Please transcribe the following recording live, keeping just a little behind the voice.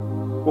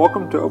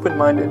Welcome to Open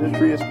Mind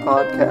Industries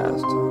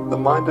Podcast, The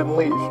Mind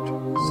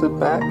Unleashed. Sit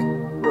back,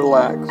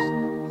 relax,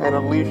 and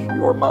unleash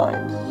your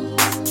mind.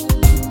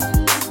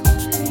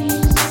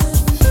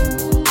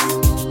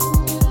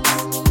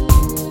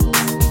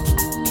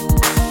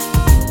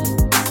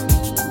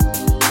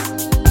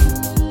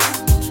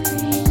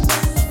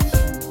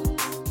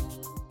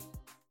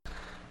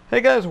 Hey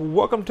guys,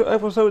 welcome to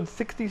episode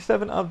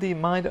 67 of The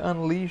Mind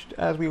Unleashed.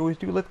 As we always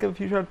do, let's give a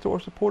few shout outs to our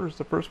supporters.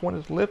 The first one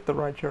is Lyft, the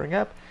ride-sharing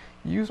app.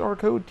 Use our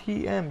code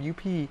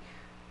TMUP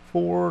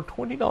for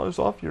 $20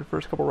 off your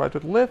first couple rides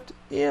with Lyft.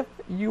 If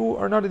you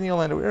are not in the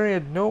Orlando area,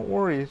 no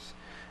worries.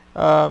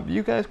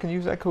 You guys can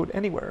use that code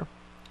anywhere.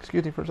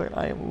 Excuse me for a second.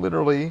 I am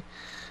literally...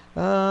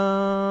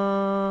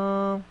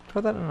 try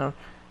that? No.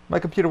 My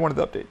computer wanted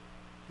to update.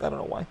 I don't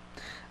know why.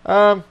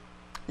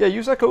 Yeah,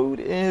 use that code,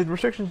 and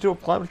restrictions do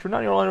apply, but if you're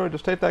not in Orlando,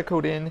 just type that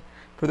code in.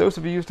 For those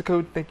of you who used the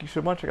code, thank you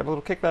so much. I got a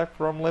little kickback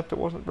from Lyft. It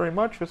wasn't very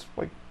much, just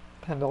like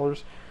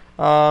 $10.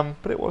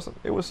 But it wasn't.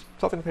 It was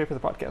something to pay for the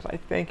podcast. I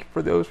thank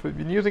for those who've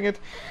been using it,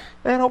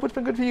 and I hope it's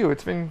been good for you.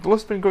 The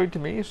list's been great to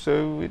me,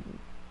 so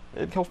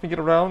it helps me get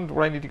around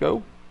where I need to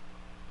go.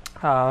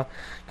 Kind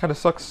of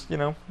sucks, you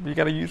know. You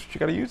gotta use what you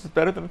gotta use. It's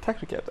better than a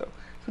taxi cab, though.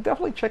 So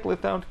definitely check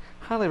Lyft out.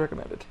 Highly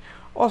recommend it.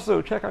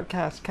 Also, check out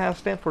CAS. CAS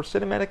stands for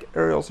Cinematic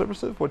Aerial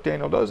Services. What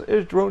Daniel does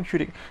is drone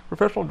shooting,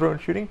 professional drone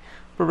shooting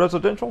for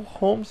residential,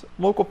 homes,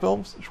 local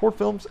films, short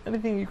films,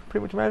 anything you can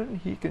pretty much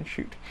imagine, he can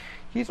shoot.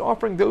 He's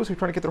offering those who are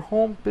trying to get their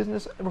home,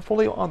 business, and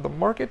portfolio on the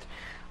market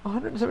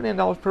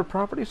 $179 per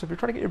property. So if you're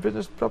trying to get your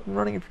business up and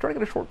running, if you're trying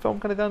to get a short film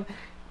kind of done,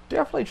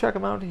 definitely check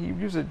him out. He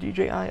uses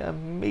DJI.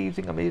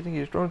 Amazing.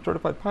 He's a drone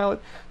certified pilot,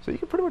 so you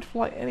can pretty much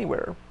fly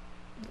anywhere.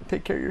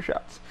 Take care of your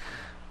shots.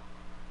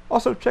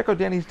 Also, check out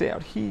Danny's Day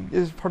Out. He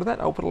is part of that.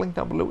 I'll put a link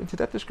down below into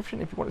that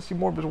description if you want to see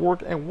more of his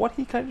work and what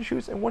he kind of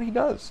shoots and what he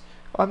does.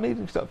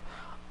 Amazing stuff.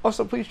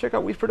 Also, please check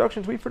out Weeze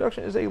Productions. Weeze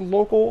Production is a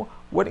local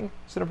wedding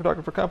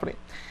cinematographer company.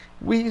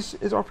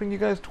 Weeze is offering you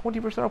guys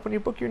 20% off when you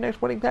book your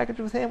next wedding package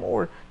with him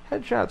or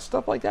headshots,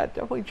 stuff like that.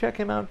 Definitely check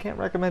him out. Can't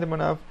recommend him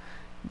enough.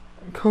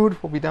 Code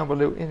will be down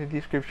below in the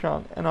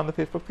description and on the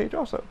Facebook page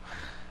also.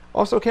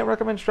 Also, can't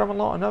recommend Strumman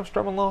Law enough.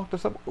 Strumman Law hooked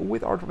us up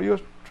with our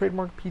U.S.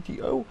 trademark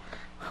PTO.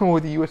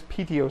 With the U.S.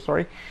 PTO,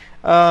 sorry.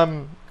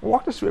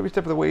 Walked us through every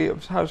step of the way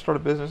of how to start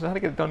a business and how to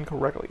get it done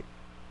correctly.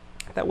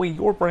 That way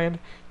your brand,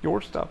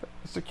 your stuff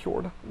is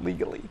secured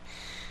legally.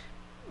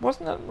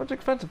 Wasn't that much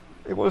expensive.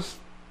 It was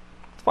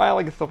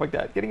filing and stuff like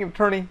that. Getting an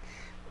attorney,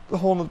 the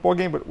whole nother ball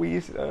game, but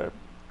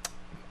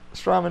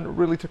Straumann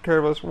really took care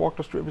of us, walked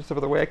us through every step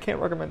of the way. I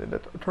can't recommend an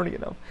attorney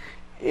enough.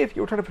 If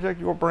you're trying to protect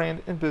your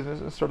brand and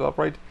business and start it up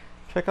right,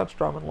 check out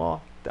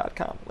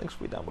StraumannLaw.com. Links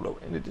will be down below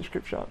in the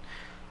description.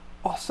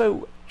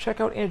 Also, check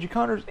out Angie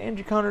Connors.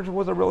 Angie Connors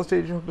was a real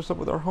estate agent who hooked us up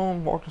with our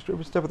home, walked us through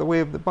every step of the way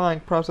of the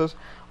buying process,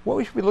 what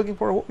we should be looking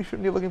for, what we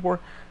shouldn't be looking for.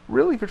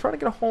 Really, if you're trying to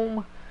get a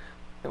home,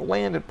 and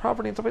land, and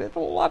property and stuff like that,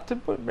 there's a lot to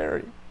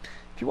vary.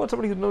 If you want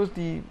somebody who knows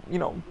the,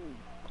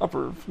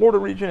 upper Florida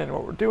region and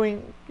what we're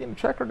doing,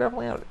 check her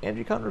definitely out.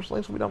 Angie Connors,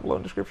 links will be down below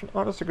in the description.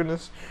 Honest to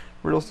goodness,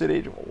 real estate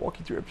agent will walk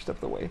you through every step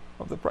of the way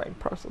of the buying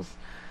process.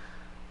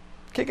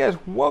 Okay guys,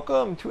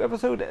 welcome to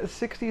episode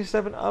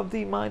 67 of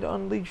The Mind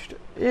Unleashed.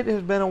 It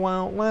has been a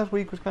while. Last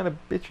week was kind of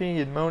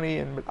bitchy and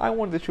moany, but I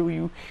wanted to show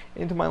you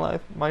into my life,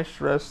 my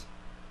stress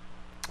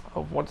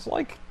of what it's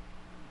like.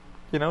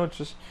 It's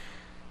just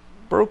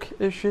broke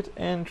as shit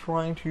and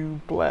trying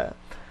to blah.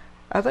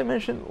 As I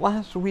mentioned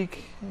last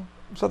week,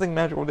 something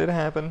magical did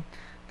happen.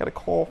 Got a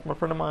call from a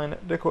friend of mine,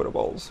 Dakota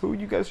Balls, who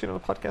you guys seen on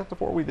the podcast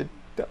before. We did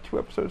 2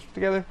 episodes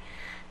together.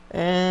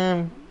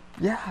 And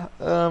yeah,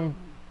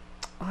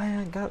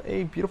 I got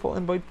a beautiful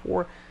invite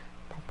for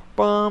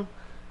Star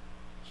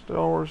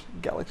Wars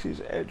Galaxy's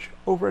Edge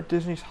over at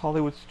Disney's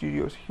Hollywood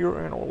Studios here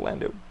in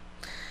Orlando.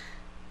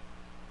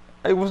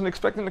 I wasn't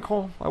expecting the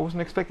call. I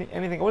wasn't expecting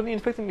anything. I wasn't even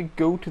expecting to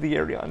go to the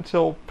area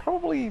until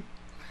probably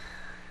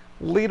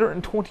later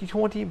in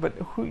 2020. But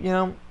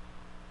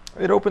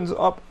it opens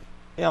up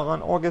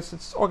on August.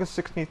 It's August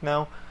 16th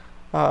now.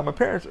 My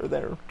parents are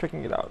there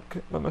checking it out.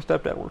 My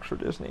stepdad works for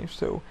Disney,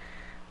 so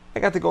I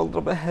got to go a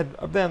little bit ahead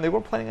of them. They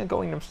weren't planning on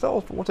going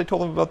themselves, but once I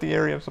told them about the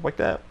area and stuff like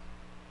that,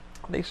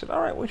 they said,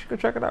 alright, we should go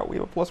check it out. We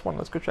have a +1,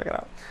 let's go check it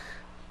out.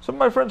 Some of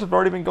my friends have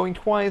already been going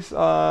twice.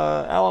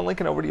 Alan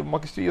Lincoln over at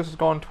Monkey Studios has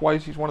gone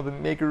twice. He's one of the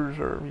makers,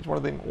 or he's one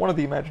of the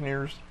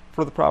Imagineers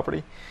for the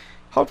property.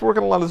 Helped work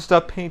on a lot of the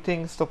stuff,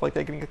 painting, stuff like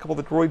that, getting a couple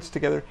of the droids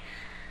together.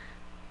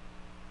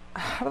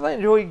 How did I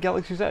enjoy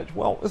Galaxy's Edge?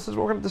 Well, this is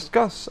what we're going to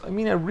discuss. I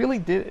really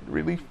did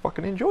really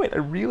fucking enjoy it. I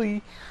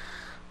really...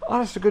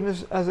 honest to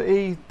goodness, as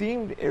a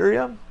themed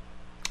area,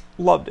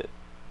 loved it.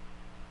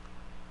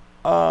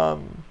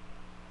 What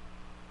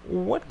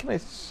can I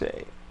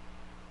say?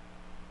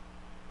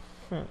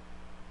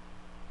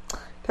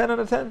 10 out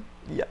of 10?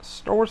 Yes.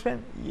 Star Wars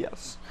fan?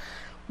 Yes.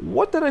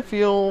 What did I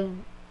feel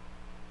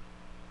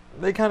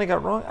they kind of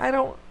got wrong? I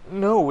don't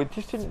know. It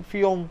just didn't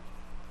feel,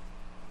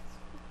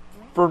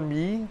 for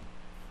me,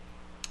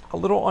 a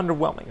little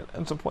underwhelming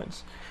at some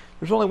points.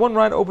 There's only one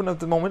ride open at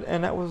the moment,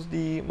 and that was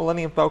the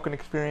Millennium Falcon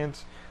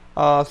experience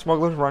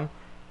Smuggler's Run,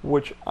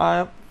 which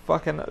I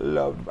fucking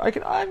loved.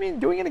 I mean,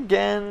 doing it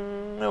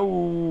again,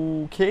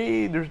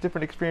 okay. There's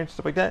different experiences,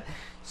 stuff like that.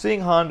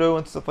 Seeing Hondo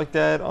and stuff like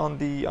that on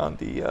the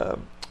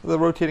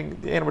rotating,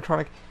 the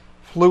animatronic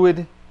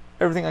fluid,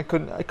 everything. I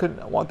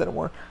couldn't want that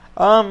anymore.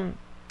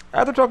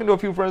 After talking to a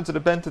few friends that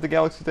have been to the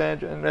Galaxy's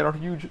Edge and are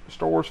huge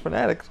Star Wars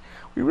fanatics,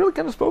 we really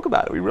kind of spoke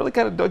about it. We really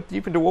kind of dug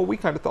deep into what we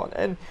kind of thought.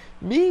 And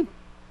me,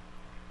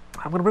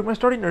 I'm gonna bring my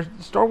Star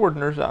Wars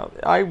nerds out.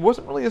 I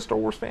wasn't really a Star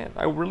Wars fan.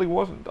 I really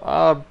wasn't.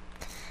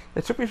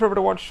 It took me forever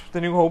to watch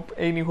A New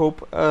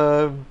Hope.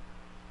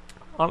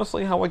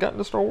 Honestly, how I got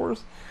into Star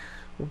Wars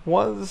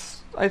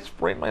was I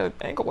sprained my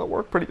ankle at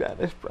work pretty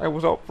bad. I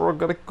was out for a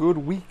good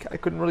week. I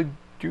couldn't really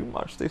do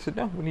much. They said,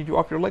 no, we need you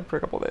off your leg for a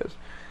couple of days,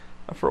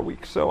 for a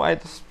week. So I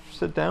had to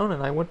sit down,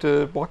 and I went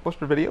to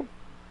Blockbuster Video.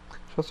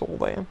 That's how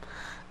old I am.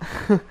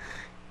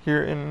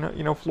 Here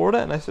in Florida,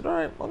 and I said, all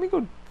right, let me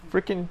go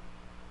freaking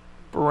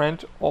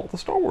rent all the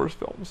Star Wars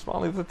films.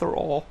 Finally, that they're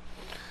all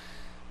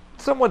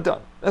somewhat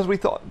done, as we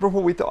thought,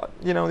 before we thought.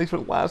 These were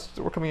the last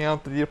that were coming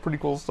out, the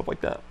prequels, stuff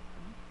like that.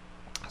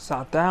 I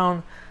sat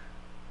down,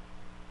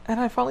 and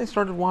I finally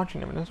started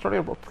watching them, and I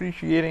started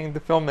appreciating the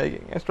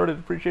filmmaking. I started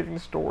appreciating the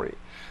story.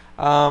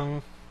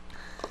 Then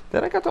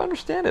I got to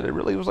understand it. It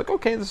really was like,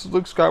 okay, this is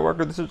Luke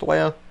Skywalker, this is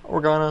Leia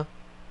Organa.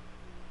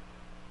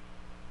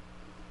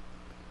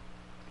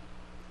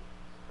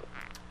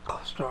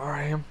 Oh,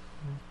 sorry.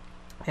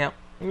 Yeah.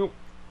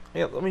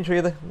 Yeah, let me show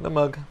you the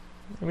mug.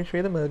 Let me show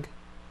you the mug.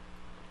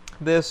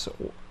 This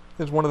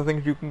is one of the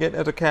things you can get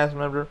as a cast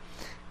member.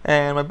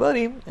 And my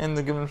buddy ended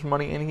up giving him some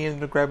money, and he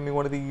ended up grabbing me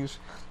one of these.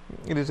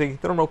 It is a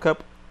thermal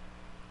cup,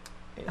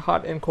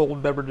 hot and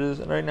cold beverages,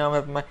 and right now I'm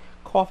having my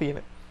coffee in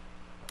it.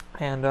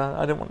 And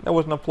that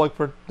wasn't a plug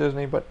for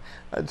Disney, but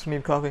I just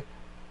need coffee.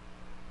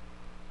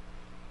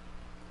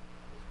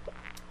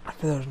 I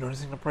feel I was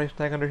noticing the price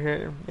tag under here.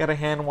 You gotta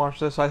hand wash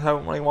this. I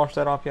haven't really washed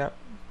that off yet.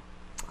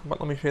 But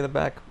let me show you the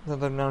back,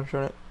 since I've now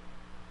shown it.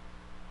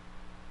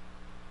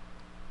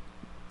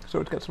 So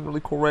it's got some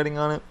really cool writing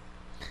on it.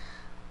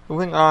 The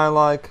thing I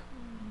like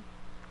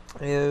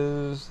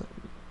is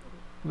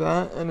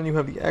that, and then you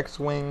have the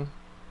X-Wing,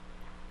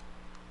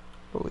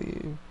 I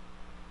believe.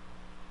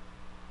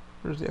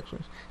 Where's the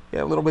X-Wings?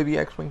 Yeah, little baby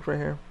X-Wings right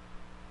here.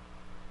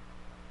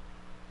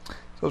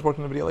 So I was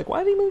watching the video like,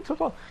 why are they moving so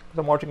slow? Because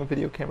I'm watching a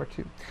video camera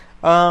too.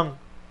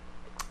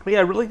 But yeah,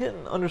 I really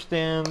didn't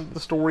understand the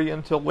story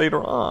until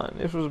later on.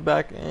 This was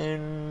back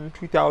in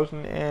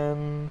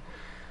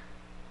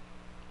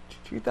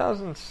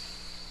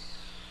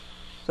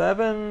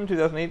 2007,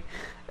 2008.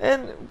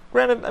 And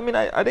granted, I mean,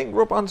 I didn't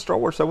grow up on Star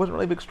Wars, so I wasn't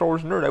really a big Star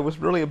Wars nerd. I was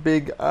really a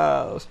big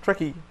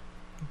Trekkie,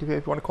 if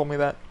you want to call me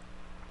that.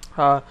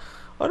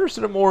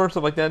 Understood it more,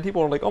 stuff like that.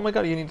 People were like, oh my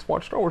god, you need to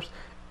watch Star Wars.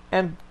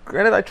 And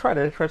granted, I tried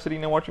it. I tried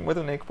sitting and watching with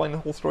them, and they explained the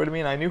whole story to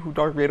me, and I knew who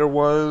Darth Vader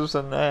was,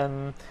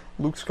 and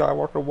Luke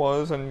Skywalker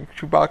was, and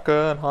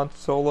Chewbacca, and Han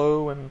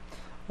Solo, and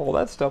all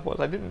that stuff was.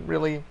 It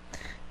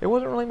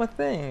wasn't really my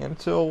thing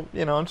until,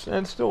 and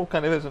it still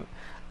kind of isn't.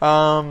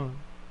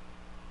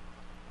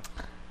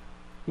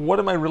 What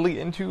am I really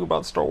into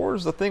about Star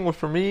Wars? The thing was,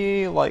 for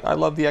me, like, I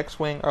love the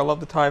X-Wing, I love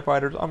the TIE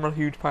fighters, I'm a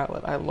huge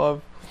pilot, I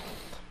love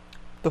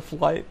the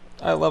flight.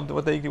 I loved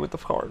what they do with the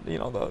car,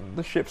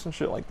 the ships and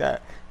shit like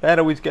that. That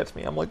always gets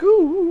me. I'm like,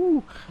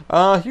 ooh.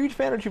 Huge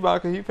fan of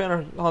Chewbacca, huge fan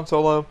of Han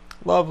Solo.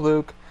 Love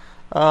Luke.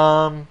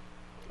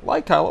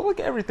 Like Kylo, like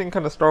everything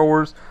kind of Star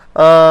Wars.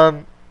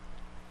 When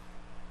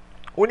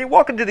you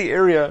walk into the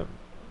area,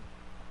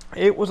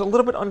 it was a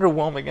little bit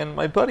underwhelming. And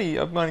my buddy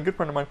of mine, a good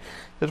friend of mine,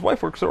 his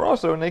wife works there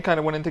also, and they kind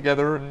of went in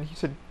together. And he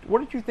said,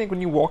 "What did you think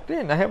when you walked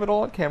in?" I have it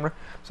all on camera,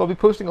 so I'll be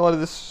posting a lot of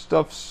this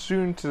stuff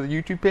soon to the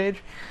YouTube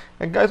page.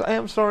 And guys, I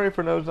am sorry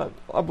for those not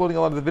uploading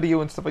a lot of the video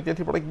and stuff like that.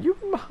 People are like,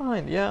 "You've been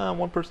behind." Yeah,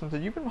 one person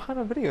said, "You've been behind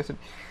on video." I said,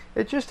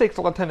 "It just takes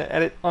a lot of time to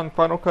edit on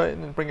Final Cut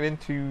and then bring it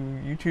into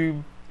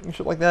YouTube and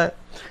shit like that."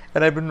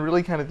 And I've been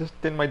really kind of just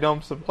in my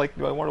dumps of like,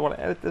 do I want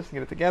to edit this and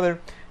get it together?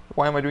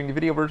 Why am I doing the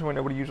video version when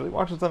nobody usually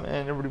watches them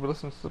and everybody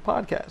listens to the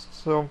podcast?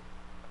 So,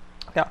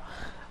 yeah.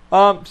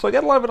 So I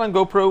got a lot of it on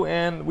GoPro,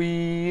 and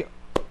we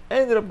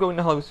ended up going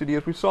to Hollywood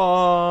Studios. We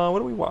saw, what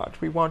did we watch?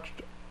 Did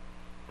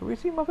we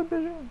see Muppet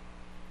Vision?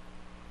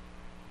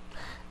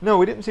 No,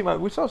 we didn't see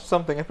we saw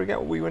something. I forget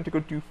what we went to go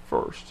do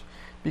first.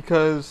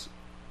 Because,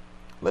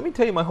 let me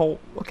tell you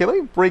let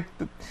me break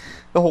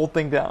the whole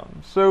thing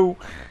down. So,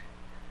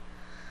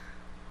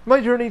 my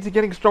journey to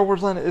getting Star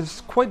Wars Land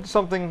is quite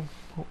something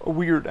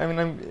weird. I mean,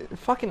 I'm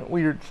fucking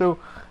weird. So,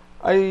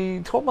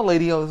 I told my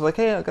lady, I was like,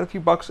 hey, I got a few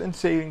bucks in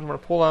savings I'm going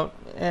to pull out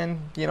and,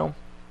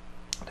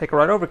 take a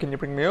ride over. Can you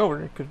bring me over?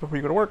 Because before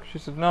you go to work. She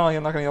said, no,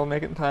 I'm not going to be able to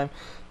make it in time.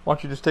 Why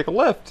don't you just take a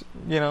lift?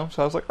 So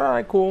I was like, all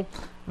right, cool.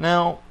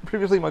 Now,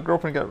 previously my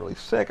girlfriend got really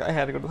sick. I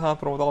had to go to the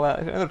hospital with all that.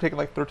 I ended up taking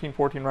like 13,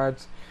 14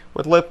 rides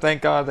with Lyft.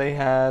 Thank God they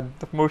had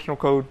the promotional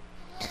code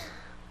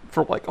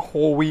for like a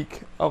whole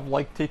week of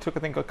like, they took, I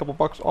think, a couple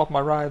bucks off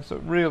my rides. So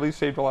it really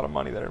saved a lot of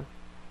money there.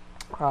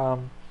 Now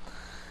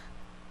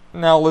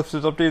Lyft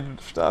has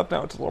updated stuff.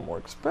 Now it's a little more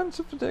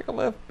expensive to take a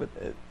Lyft, but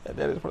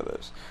that is what it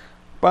is.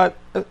 But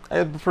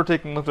I prefer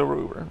taking Lyft over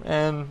Uber,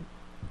 and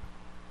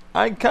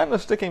I'm kind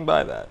of sticking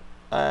by that.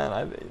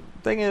 And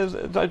thing is,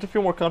 I just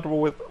feel more comfortable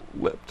with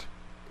Lyft.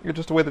 It's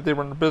just the way that they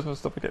run their business,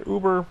 stuff like that.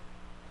 Uber,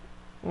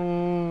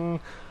 I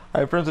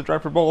have friends that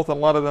drive for both, and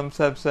a lot of them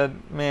have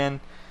said,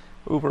 man,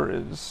 Uber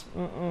is,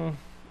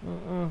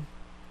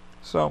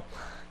 So,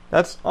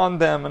 that's on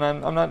them, and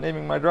I'm not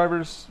naming my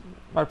drivers,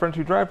 my friends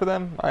who drive for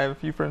them. I have a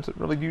few friends that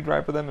really do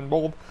drive for them in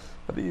bold,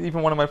 but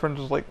even one of my friends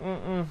was like,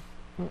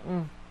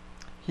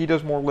 He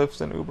does more Lyfts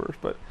than Ubers,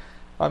 but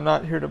I'm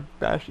not here to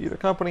bash either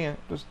company. And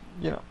just,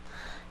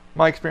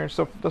 my experience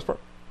so thus far.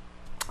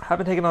 I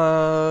haven't taken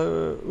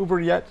a Uber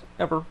yet,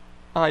 ever.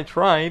 I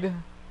tried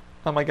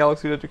on my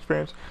Galaxy Edge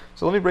experience.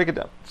 So let me break it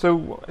down.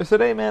 So I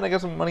said, hey man, I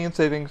got some money in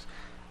savings.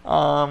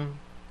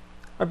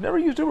 I've never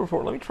used Uber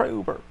before. Let me try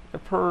Uber.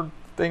 I've heard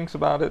things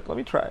about it. Let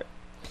me try it.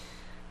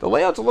 The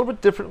layout's a little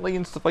bit differently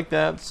and stuff like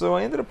that. So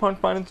I ended up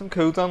finding some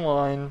codes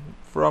online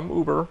from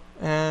Uber.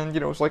 And,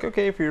 it's like,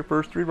 okay, for your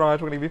first 3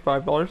 rides, we're going to give you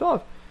 $5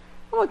 off.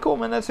 I'm like, cool,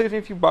 man, that saves me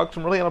a few bucks.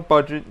 I'm really on a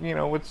budget,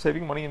 with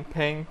saving money and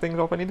paying things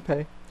off I need to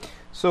pay.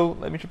 So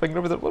let me see if I can get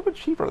over there a little bit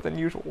cheaper than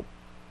usual.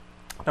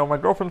 Now, my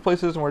girlfriend's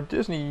place is, and where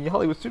Disney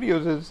Hollywood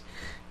Studios is,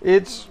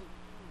 it's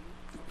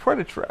quite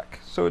a trek.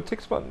 So it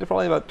takes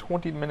probably about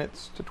 20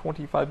 minutes to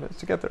 25 minutes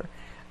to get there.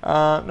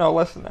 No,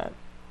 less than that.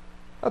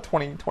 About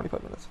 20,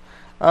 25 minutes.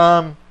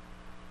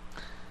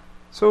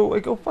 So I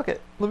go, fuck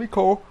it. Let me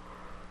call.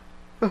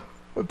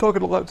 I'm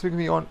talking a lot, it's making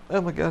me on.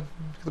 Oh my god,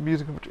 the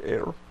music too much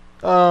air.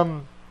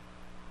 I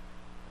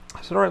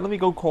said, alright, let me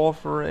go call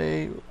for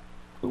a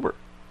Uber.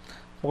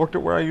 Walked it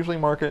where I usually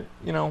mark it,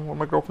 where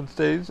my girlfriend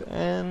stays,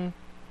 and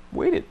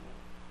waited.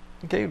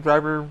 Okay,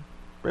 driver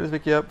ready to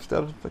pick you up,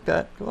 stuff like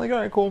that. I'm like,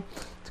 alright, cool.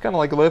 It's kind of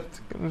like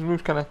Lyft.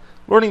 It's kind of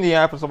learning the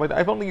app and stuff like that.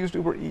 I've only used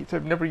Uber Eats.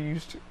 I've never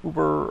used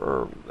Uber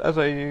or as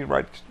a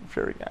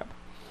ride-sharing app.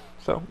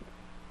 So,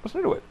 let's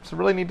do it. So,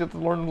 really needed to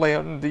learn the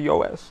layout and the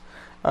OS.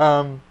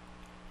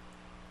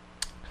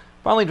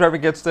 Finally, driver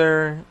gets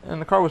there,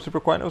 and the car was super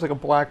quiet. It was like a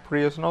black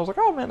Prius, and I was like,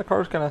 oh man, the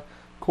car's kind of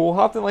cool.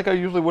 Hopped in like I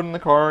usually would in the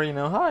car,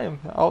 hi, I'm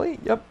Ollie.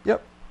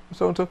 Yep,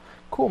 so-and-so.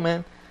 Cool,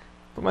 man.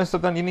 Put my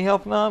stuff down. You need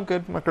help? No, I'm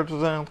good. Put my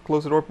crutches down,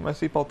 close the door, put my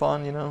seatbelt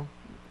on,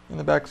 in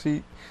the back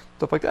seat,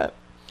 stuff like that.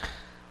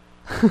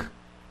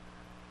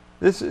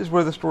 This is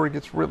where the story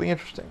gets really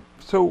interesting.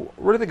 So,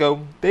 where do they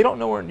go? They don't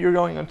know where you're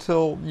going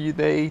until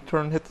they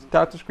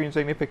tap the screen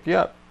saying they picked you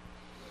up.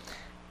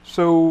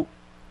 So,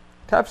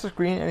 taps the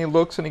screen, and he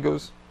looks, and he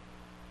goes,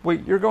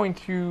 wait, you're going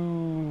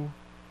to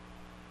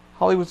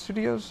Hollywood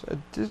Studios at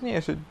Disney? I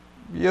said,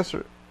 yes,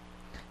 sir.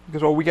 He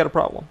goes, oh, we got a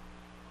problem.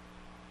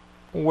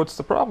 Well, what's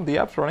the problem? The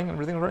app's running and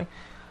everything's running.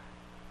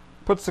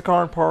 Puts the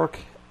car in park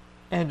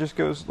and just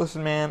goes,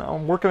 listen, man,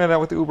 I'm working it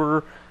out with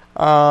Uber.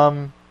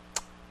 I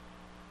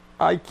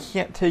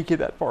can't take you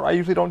that far. I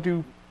usually don't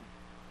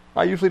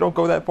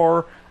go that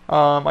far.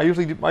 I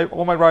usually do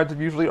all my rides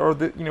usually are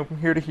from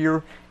here to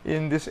here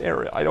in this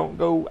area. I don't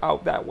go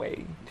out that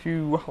way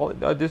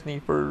to Disney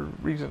for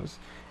reasons.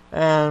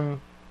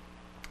 And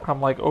I'm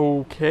like,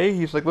 okay.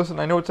 He's like, listen,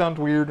 I know it sounds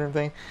weird and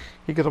everything.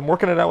 He goes, I'm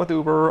working it out with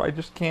Uber. I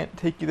just can't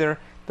take you there.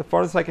 The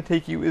farthest I can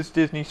take you is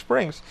Disney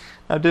Springs.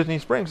 Now, Disney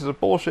Springs is a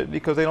bullshit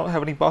because they don't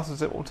have any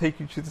buses that will take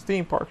you to the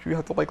theme parks. You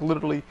have to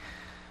literally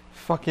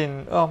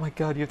oh my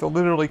god, you have to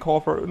literally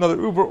call for another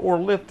Uber or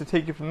Lyft to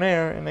take you from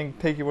there and then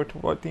take you to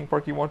what theme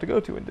park you want to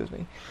go to in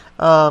Disney.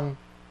 So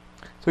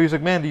he's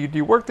like, man, do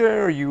you work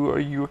there? Are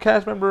you a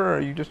cast member? Are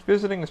you just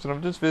visiting? I said,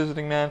 I'm just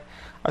visiting, man.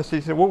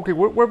 He said, well, okay,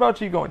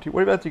 whereabouts are you going to?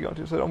 Whereabouts are you going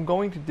to? I said, I'm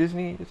going to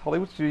Disney. It's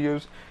Hollywood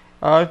Studios.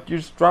 You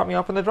just drop me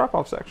off in the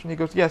drop-off section. He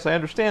goes, yes, I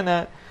understand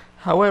that.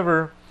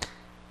 However,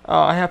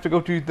 I have to go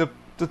to the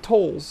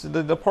tolls,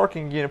 the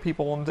parking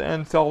people,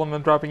 and tell them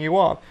I'm dropping you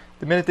off.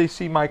 The minute they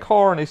see my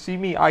car and they see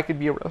me, I could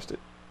be arrested.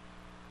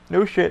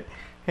 No shit.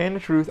 Hand the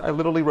truth, I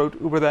literally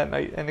wrote Uber that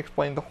night and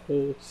explained the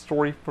whole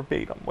story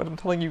verbatim. What I'm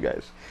telling you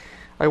guys.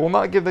 I will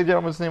not give the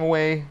gentleman's name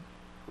away.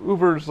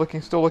 Uber's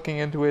still looking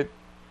into it.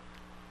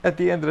 At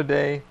the end of the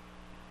day,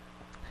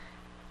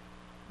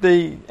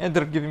 they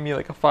ended up giving me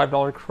like a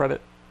 $5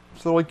 credit.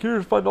 So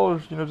here's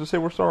 $5, to say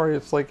we're sorry.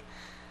 It's like,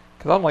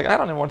 because I'm like, I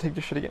don't even want to take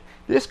this shit again.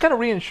 This kind of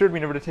reinsured me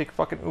never to take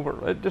fucking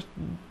Uber. It just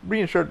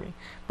reinsured me.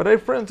 But I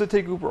have friends that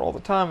take Uber all the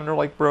time, and they're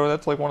like, bro,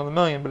 that's like 1 in a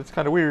million, but it's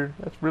kind of weird.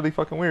 That's really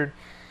fucking weird.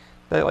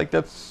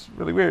 That's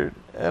really weird.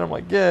 And I'm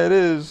like, yeah, it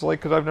is.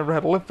 Because I've never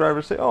had a Lyft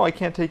driver say, oh, I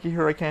can't take you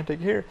here, I can't take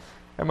you here.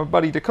 And my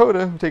buddy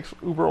Dakota, who takes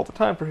Uber all the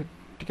time to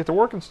get to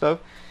work and stuff,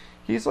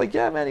 he's like,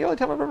 yeah, man, the only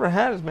time I've ever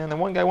had is, man, the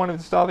one guy wanted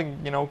to stop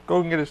and,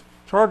 go and get his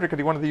charger because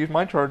he wanted to use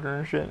my charger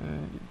and shit.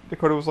 And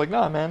Dakota was like,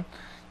 nah, man.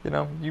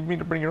 You need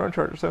to bring your own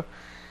charger. So,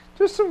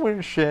 just some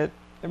weird shit.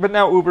 But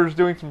now Uber's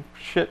doing some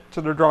shit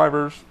to their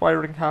drivers,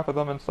 firing half of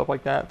them and stuff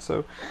like that.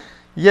 So,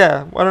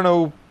 yeah, I don't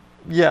know.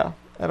 Yeah,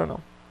 I don't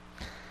know.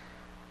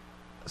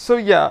 So,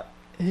 yeah,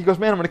 he goes,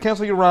 man, I'm going to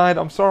cancel your ride.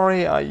 I'm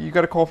sorry. You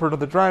got to call for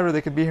another driver.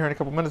 They could be here in a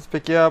couple minutes to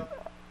pick you up.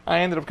 I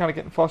ended up kind of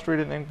getting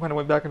frustrated and kind of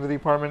went back into the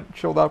apartment,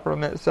 chilled out for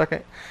a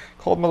second,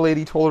 called my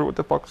lady, told her what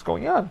the fuck was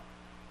going on.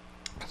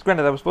 Because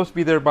granted, I was supposed to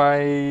be there by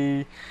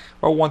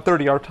about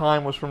 1:30. Our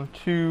time was from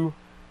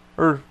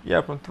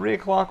from 3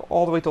 o'clock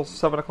all the way till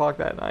 7 o'clock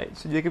that night.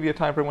 So they give you a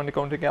time frame when to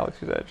go into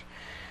Galaxy's Edge.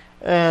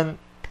 And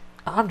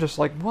I'm just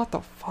like, what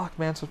the fuck,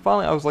 man? So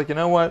finally, I was like, you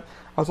know what?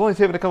 I was only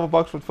saving a couple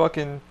bucks with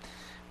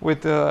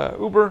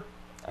Uber.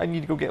 I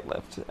need to go get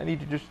Lyft. I need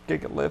to just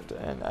get Lyft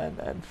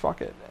and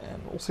fuck it,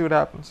 and we'll see what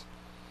happens.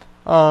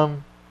 So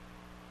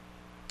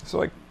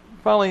like,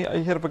 finally, I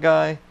hit up a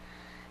guy.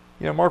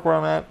 Mark where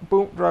I'm at.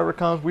 Boom, driver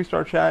comes. We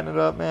start chatting it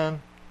up,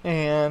 man.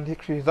 And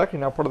he's actually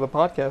now part of the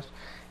podcast.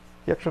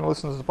 He actually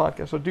listens to the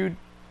podcast. So, dude,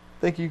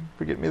 thank you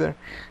for getting me there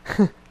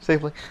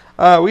safely.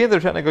 We ended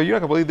up chatting. I go, you're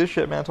not going to believe this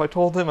shit, man. So I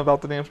told him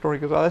about the damn story.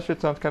 He goes, oh, that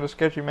shit sounds kind of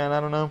sketchy, man. I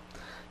don't know.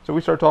 So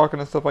we start talking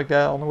and stuff like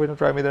that on the way to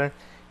drive me there.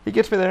 He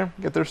gets me there,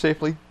 get there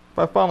safely.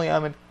 But finally,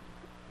 I'm in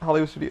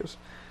Hollywood Studios.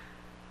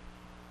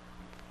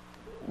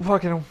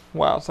 Fucking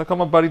wow. So I call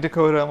my buddy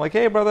Dakota. I'm like,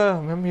 hey, brother,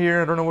 I'm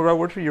here. I don't know what I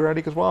work for you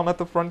already. Because, well, I'm at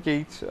the front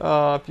gate.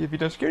 Have you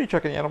done security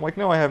checking yet? I'm like,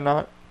 no, I have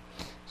not.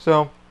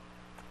 So,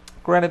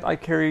 granted, I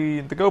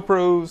carry the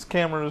GoPros,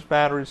 cameras,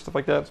 batteries, stuff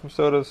like that, some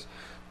sodas,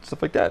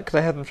 stuff like that. Because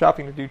I had some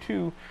shopping to do,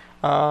 too.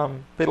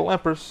 Fatal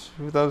Empress,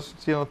 who does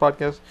see on the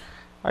podcast,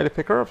 I had to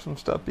pick her up some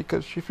stuff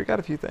because she forgot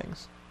a few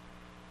things.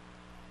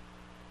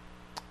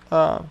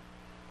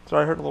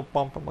 Sorry, I heard a little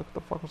bump. I'm like, what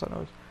the fuck was that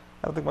noise?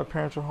 I don't think my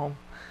parents are home.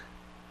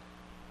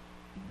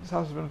 This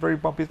house has been very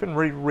bumpy. It's been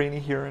very rainy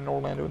here in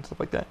Orlando and stuff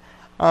like that.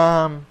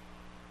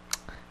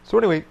 So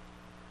anyway,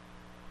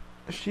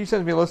 she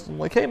sends me a list. I'm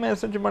like, hey man, I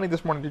sent you money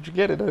this morning. Did you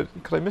get it?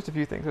 Because I missed a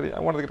few things. I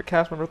wanted to get a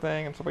cast member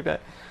thing and stuff like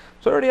that.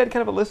 So I already had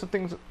kind of a list of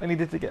things I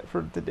needed to get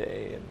for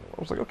today. And I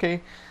was like,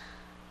 okay.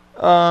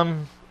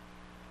 Wow.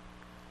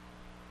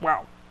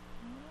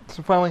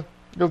 So finally,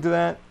 go do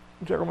that.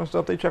 Check all my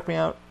stuff. They check me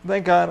out.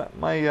 Thank God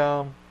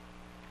my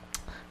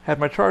had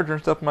my charger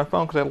and stuff on my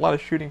phone because I had a lot of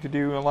shooting to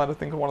do and a lot of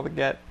things I wanted to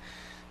get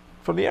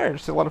from the air.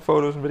 Just a lot of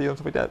photos and videos and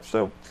stuff like that.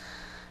 So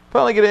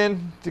finally get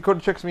in. Dakota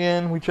checks me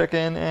in. We check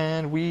in,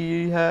 and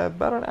we have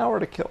about an hour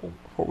to kill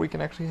before we can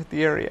actually hit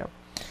the area.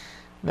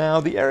 Now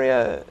the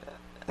area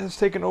has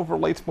taken over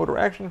Lights Motor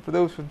Action. For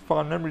those with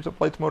fond memories of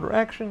Lights Motor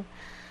Action,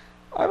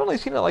 I've only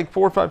seen it like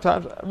 4 or 5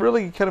 times. I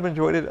really kind of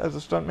enjoyed it as a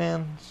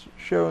stuntman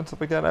show and stuff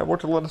like that. I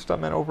worked with a lot of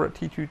stuntmen over at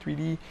T2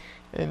 3D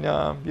in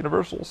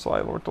Universal, so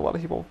I worked with a lot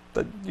of people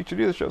that used to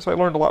do the show. So I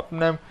learned a lot from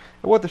them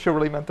and what the show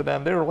really meant to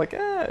them. They were like,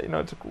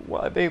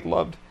 they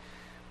loved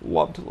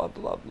Lights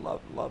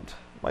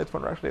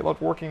Motor Action. They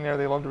loved working there.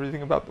 They loved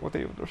everything about what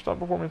their stunt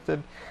performance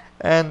did,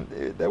 and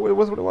that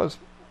was what it was.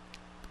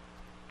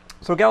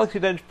 So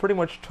Galaxy's Edge pretty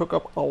much took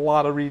up a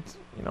lot of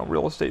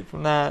real estate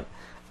from that.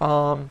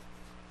 And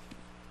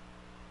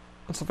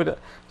stuff like that.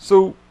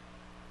 So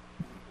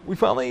we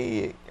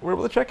finally were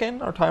able to check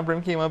in. Our time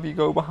frame came up. You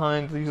go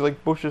behind these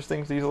like bushes,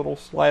 things, these little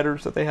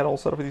sliders that they had all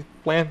set up, these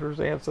planters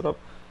they had set up.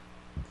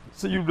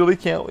 So you really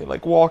can't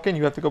like walk in.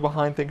 You have to go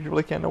behind things. You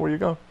really can't know where you're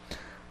going.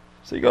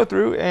 So you go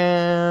through,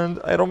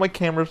 and I had all my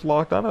cameras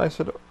locked on, and I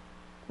said,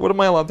 "What am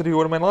I allowed to do?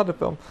 What am I allowed to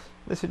film?"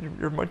 They said,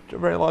 "You're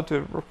very allowed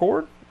to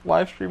record,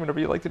 live stream, whatever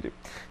you like to do.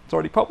 It's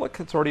already public.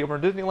 It's already over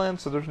in Disneyland,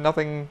 so there's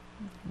nothing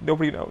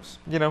nobody knows.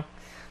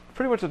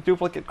 Pretty much a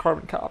duplicate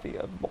carbon copy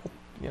of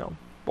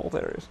both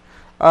areas."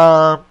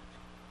 Was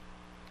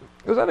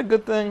that a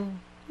good thing?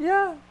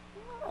 Yeah.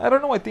 I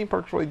don't know why theme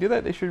parks really do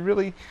that. They should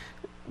really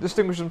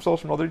distinguish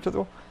themselves from each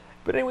other.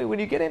 But anyway, when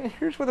you get in,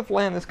 here's where the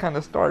Flanders kind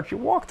of starts. You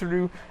walk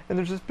through, and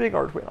there's this big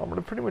archway. I'm going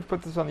to pretty much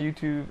put this on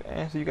YouTube,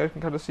 and so you guys can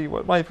kind of see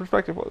what my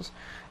perspective was.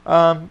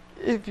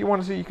 If you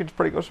want to see, you can just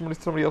probably go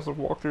somebody else's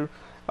walkthrough.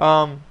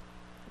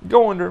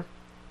 Go under,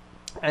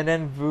 and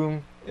then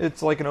boom,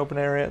 it's like an open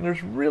area, and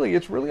it's really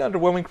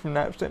underwhelming from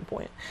that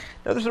standpoint.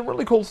 Now there's some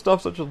really cool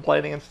stuff such as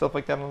lighting and stuff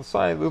like that on the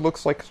side. It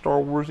looks like Star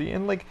Warsy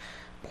and like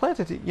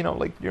planety,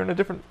 like you're in a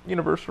different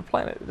universe or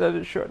planet that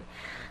it should.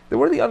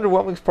 Where the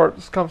underwhelming part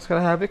comes kind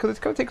of happen because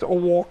it kind of takes a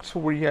walk to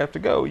where you have to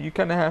go. You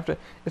kind of have to.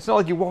 It's not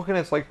like you walk in.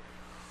 It's like,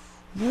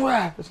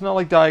 wah! It's not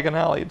like Diagon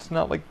Alley. It's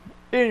not like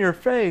in your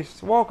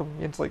face. Welcome.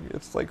 It's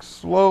like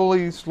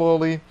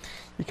slowly.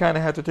 You kind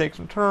of have to take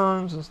some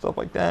turns and stuff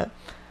like that.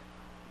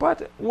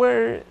 But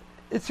where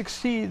it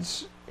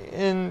succeeds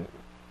in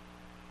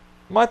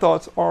my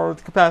thoughts are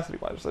the capacity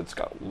wise. It's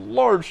got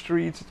large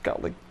streets. It's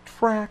got like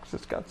tracks.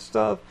 It's got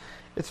stuff.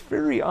 It's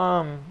very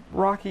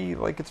rocky,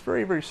 like it's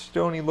very, very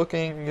stony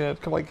looking. It's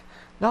kind of like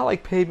not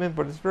like pavement,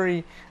 but it's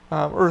very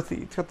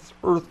earthy. It's got this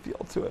earth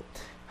feel to it.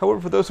 However,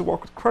 for those who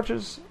walk with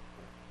crutches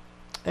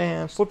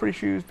and slippery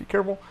shoes, be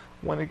careful.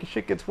 When the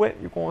shit gets wet,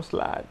 you're going to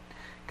slide.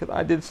 Because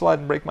I did slide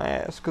and break my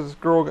ass. Because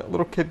this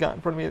little kid got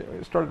in front of me.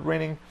 It started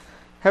raining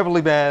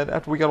heavily bad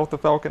after we got off the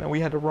Falcon and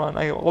we had to run.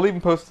 I'll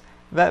even post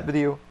that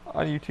video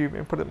on YouTube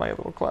and put it in my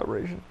little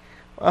collaboration.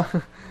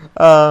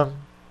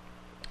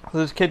 So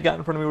this kid got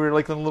in front of me. We were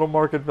like in a little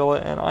market villa,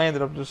 and I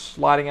ended up just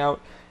sliding out.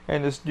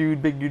 And this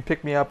big dude,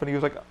 picked me up, and he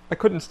was like, I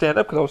couldn't stand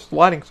up because I was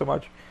sliding so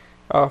much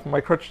from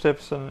my crutch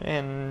tips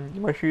and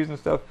my shoes and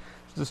stuff.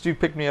 So this dude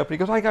picked me up, and he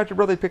goes, I got your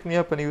brother. He picked me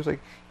up, and he was like,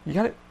 you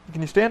got it?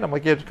 Can you stand? I'm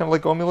like, yeah, just kind of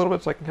let go of me a little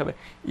bit so I can kind of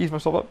ease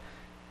myself up.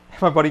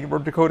 My buddy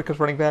Dakota comes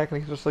running back,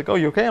 and he's just like, "Oh,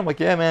 you okay?" I'm like,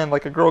 "Yeah, man.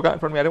 Like a girl got in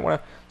front of me. I didn't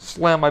want to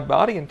slam my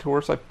body into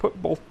her, so I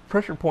put both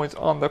pressure points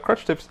on the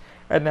crutch tips,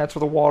 and that's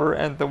where the water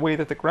and the way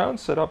that the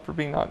ground's set up for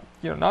being not,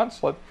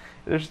 non-slip.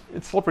 It's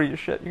slippery as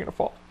shit. You're gonna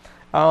fall."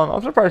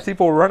 I'm surprised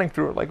people were running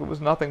through it like it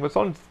was nothing, but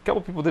a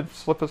couple people did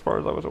slip as far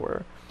as I was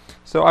aware.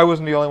 So I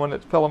wasn't the only one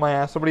that fell on my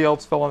ass. Somebody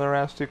else fell on their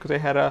ass too because they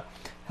had a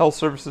health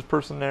services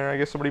person there. I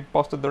guess somebody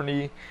busted their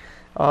knee.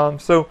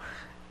 So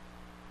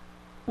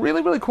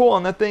really, really cool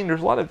on that thing.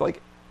 There's a lot of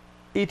like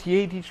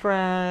AT-AT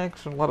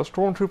tracks and a lot of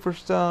stormtrooper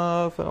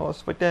stuff and all that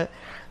stuff like that.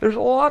 There's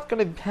a lot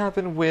going to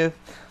happen with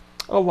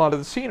a lot of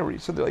the scenery.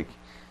 So there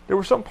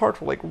were some parts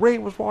where like Rey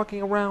was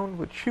walking around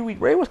with Chewie.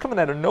 Rey was coming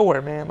out of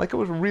nowhere, man. Like it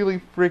was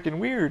really freaking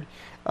weird.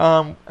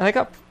 And I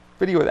got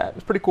video of that. It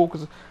was pretty cool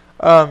because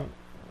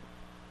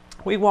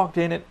we walked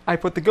in and I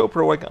put the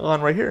GoPro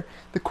on right here.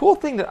 The cool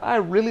thing that I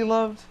really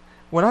loved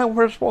when I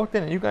first walked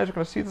in, and you guys are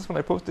going to see this when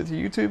I post it to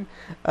YouTube,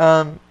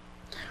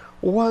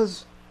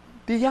 was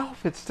the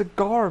outfits, the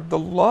garb, the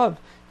love,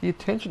 the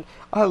attention.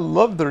 I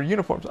loved their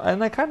uniforms,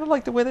 and I kind of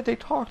liked the way that they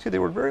talked too. They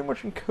were very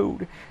much in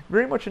code,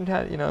 very much in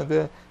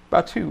the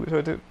Batuu. So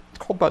it's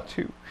called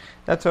Batuu.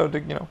 That's how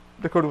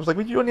Dakota was like,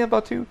 "Would you only have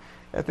Batuu?"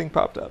 That thing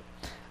popped up.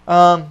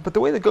 But the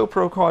way the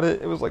GoPro caught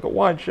it, it was like a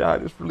wide shot.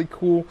 It was really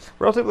cool.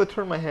 Where I was able to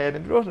turn my head,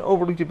 and it wasn't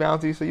overly too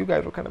bouncy, so you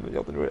guys will kind of be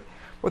able to do it.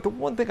 But the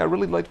one thing I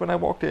really liked when I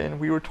walked in,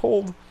 we were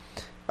told,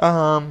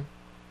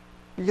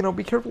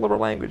 be careful of our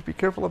language, be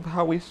careful of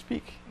how we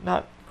speak,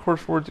 not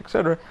curse words,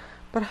 etc.,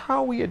 but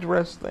how we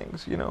address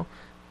things,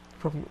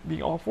 from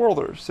being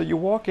off-worlders. So you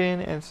walk in,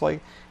 and it's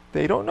like,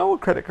 they don't know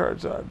what credit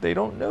cards are. They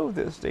don't know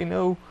this. They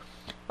know,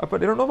 but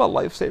they don't know about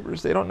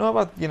lifesavers. They don't know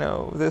about,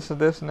 this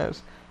and this and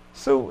this.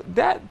 So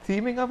that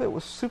theming of it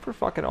was super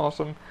fucking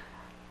awesome.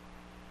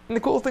 And the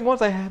cool thing was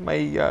I had my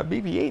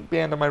BB-8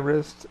 band on my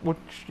wrist, which,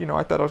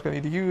 I thought I was going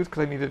to need to use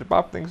because I needed to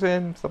pop things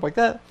in, stuff like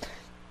that.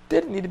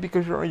 Didn't need it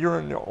because you're in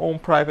your own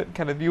private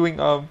kind of viewing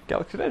of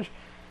Galaxy's Edge.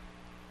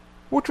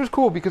 Which was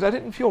cool because I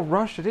didn't feel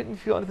rushed. I didn't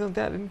feel anything like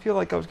that. I didn't feel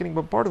like I was getting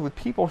bombarded with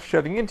people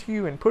shoving into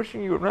you and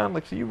pushing you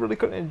around. So you really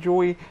couldn't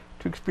enjoy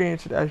to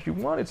experience it as you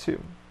wanted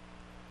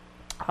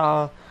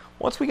to.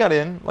 Once we got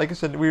in, like I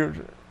said,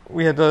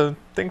 we had the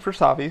thing for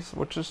Savi's,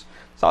 which is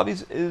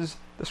Savi's is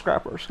the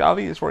scrapper.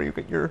 Savi is where you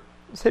get your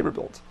saber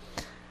builds.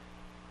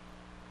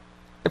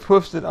 I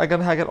posted. I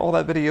got all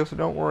that video, so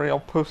don't worry. I'll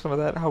post some of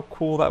that. How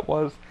cool that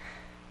was.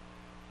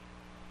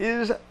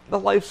 Is the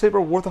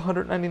lightsaber worth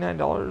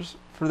 $199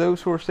 for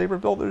those who are saber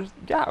builders?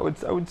 Yeah, I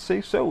would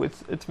say so.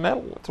 It's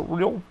metal. It's a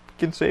real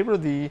good saber.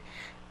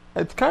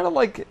 It's kind of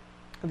like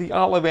the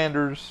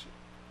Ollivanders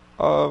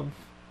of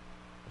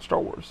Star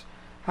Wars.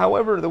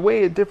 However, the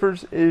way it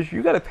differs is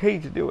you got to pay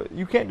to do it.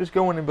 You can't just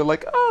go in and be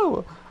like,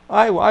 "Oh,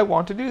 I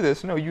want to do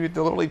this." No, you have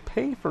to literally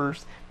pay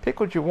first, pick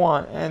what you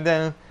want, and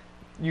then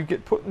you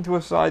get put into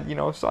a side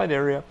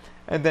area,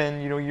 and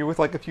then you're with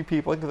like a few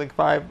people, like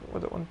 5.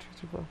 Was it 1,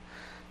 2, 3, 4?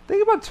 I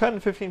think about 10 to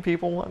 15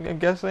 people, I'm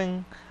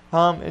guessing.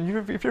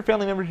 And if you're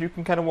family members, you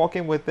can kind of walk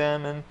in with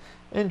them and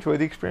enjoy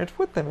the experience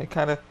with them and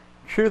kind of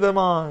cheer them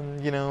on,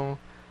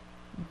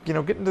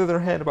 get into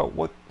their head about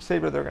what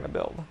saber they're going to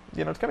build.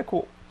 It's kind of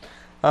cool.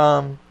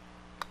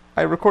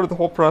 I recorded the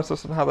whole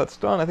process and how that's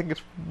done. I think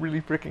it's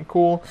really freaking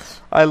cool.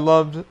 I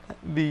loved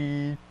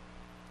the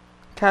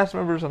cast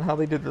members and how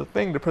they did their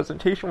thing. The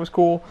presentation was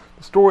cool.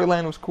 The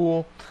storyline was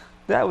cool.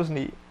 That was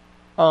neat.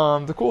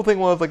 The cool thing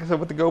was, like I said,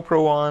 with the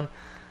GoPro on,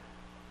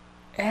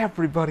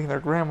 everybody and their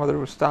grandmother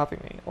was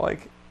stopping me,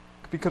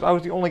 because I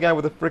was the only guy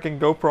with a freaking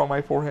GoPro on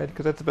my forehead,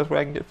 because that's the best way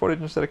I can get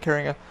footage instead of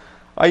carrying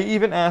I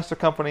even asked the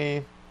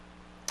company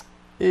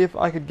if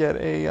I could get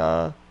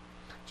a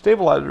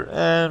stabilizer,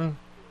 and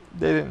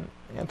they didn't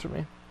answer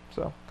me.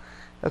 So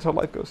that's how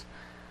life goes.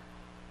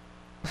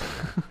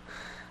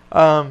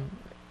 Because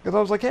I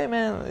was like, hey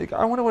man,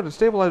 I wonder what a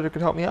stabilizer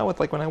could help me out with,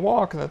 when I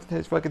walk, and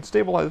if I could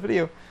stabilize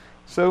video.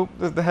 So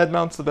the head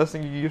mount's the best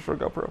thing you can use for a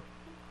GoPro,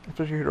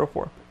 especially Hero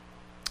 4.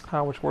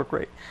 Which worked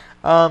great.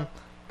 But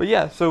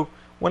yeah, so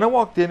when I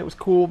walked in, it was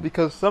cool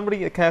because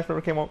a cast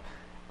member came up.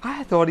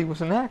 I thought he was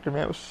an actor,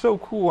 man. It was so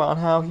cool on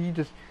how he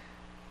just,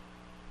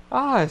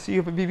 I see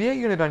you have a BB-8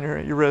 unit on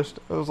your wrist.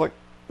 I was like,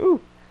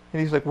 ooh.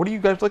 And he's like, what are you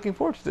guys looking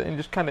forward to? And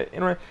just kind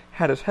of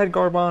had his head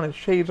garb on, his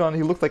shades on.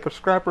 He looked like a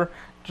scrapper.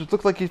 Just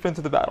looked like he's been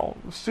to the battle.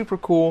 It was super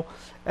cool.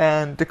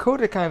 And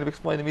Dakota kind of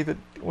explained to me that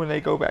when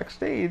they go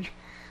backstage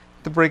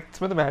to break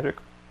some of the magic,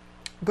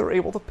 they're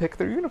able to pick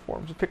their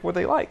uniforms and pick what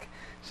they like.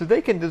 So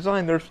they can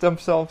design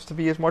themselves to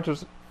be as much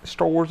as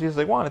Star Wars-y as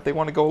they want. If they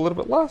want to go a little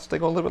bit less, they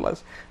go a little bit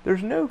less.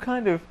 There's no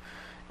kind of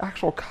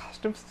actual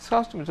costumes. This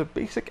costume is a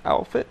basic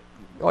outfit,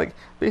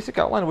 basic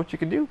outline of what you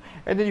can do,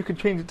 and then you can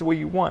change it the way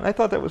you want. I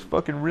thought that was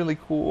fucking really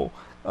cool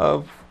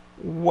of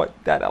what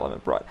that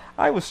element brought.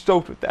 I was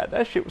stoked with that.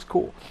 That shit was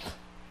cool.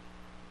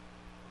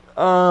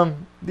 The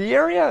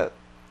area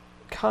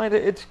kind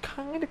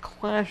of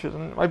clashes,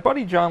 and my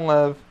buddy John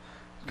Lev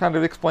kind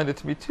of explained it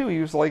to me too.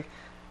 He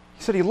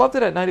He said he loved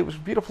it at night. It was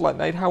beautiful at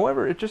night.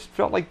 However, it just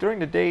felt like during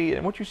the day,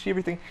 and once you see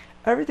everything,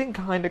 everything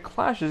kind of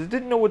clashes. It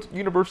didn't know what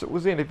universe it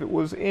was in. If it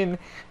was in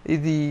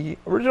the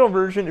original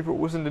version, if it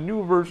was in the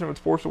new version with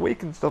Force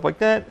Awakens, stuff like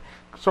that,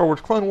 Star Wars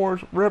Clone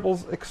Wars,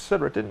 Rebels,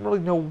 etc. It didn't really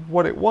know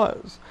what it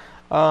was.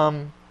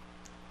 And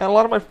a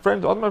lot of my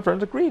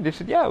friends agreed. They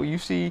said, yeah, you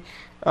see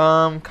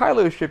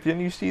Kylo's ship,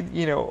 and you see,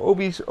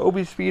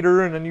 Obi's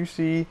speeder, and then you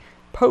see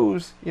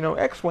Poe's,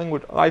 X-wing,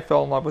 which I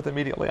fell in love with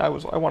immediately. I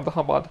wanted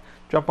to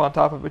jump on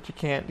top of it. You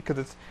can't,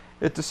 because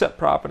it's a set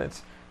prop, and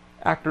it's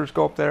actors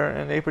go up there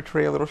and they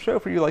portray a little show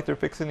for you, like they're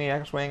fixing the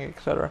X-wing,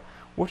 etc.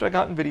 Which I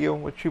got in video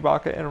with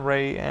Chewbacca and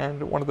Rey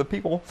and one of the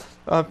people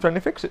trying to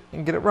fix it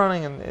and get it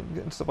running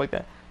and stuff like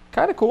that.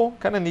 Kind of cool,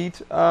 kind of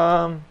neat.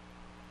 I'll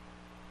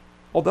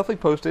definitely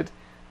post it.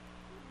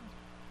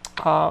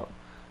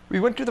 We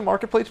went to the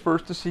marketplace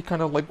first to see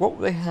kind of like what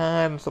they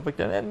had and stuff like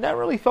that, and that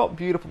really felt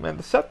beautiful, man.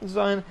 The set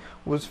design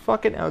was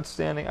fucking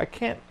outstanding. I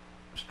can't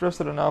stress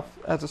it enough.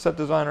 As a set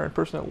designer and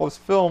person that loves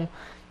film,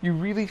 you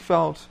really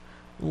felt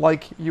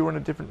like you were in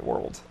a different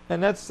world,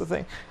 and that's the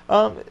thing.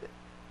 A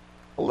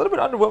little bit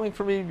underwhelming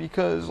for me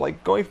because,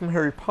 like, going from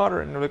Harry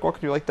Potter and like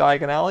walking through like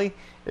Diagon Alley,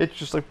 it's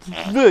just like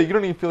you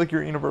don't even feel like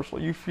you're at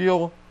Universal. You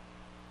feel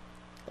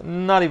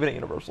not even at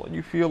Universal.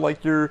 You feel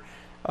like you're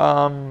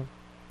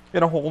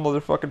in a whole other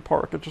fucking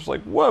park. It's just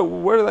like, whoa,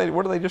 where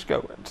do they just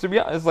go? To be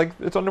honest,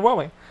 it's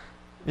underwhelming.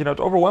 It's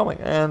overwhelming.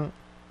 And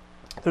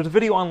there's a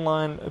video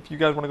online if you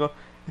guys want to go.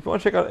 If you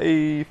want to check out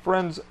a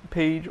friend's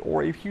page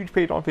or a huge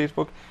page on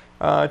Facebook,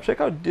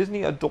 check out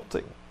Disney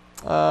Adulting.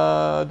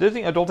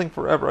 Disney Adulting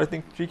Forever. I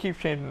think she keeps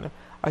changing it.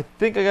 I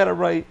think I got it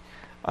right.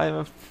 I am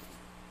a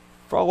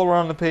follower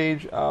on the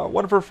page.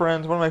 One of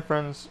my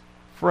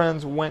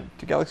friends went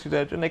to Galaxy's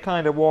Edge, and they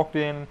kind of walked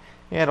in.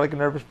 He had like a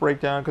nervous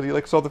breakdown because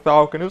he saw the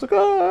Falcon. He was like,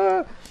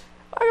 ah.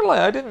 I gotta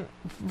lie, I didn't.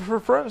 For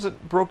friends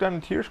that broke down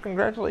in tears,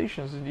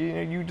 congratulations.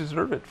 You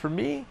deserve it. For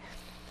me,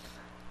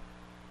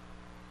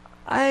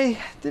 I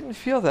didn't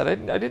feel that. I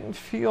didn't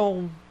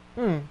feel.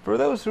 For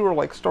those who are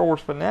like Star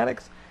Wars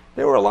fanatics,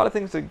 there were a lot of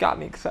things that got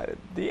me excited.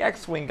 The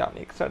X-wing got me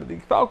excited. The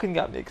Falcon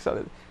got me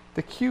excited.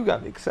 The Q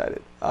got me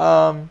excited.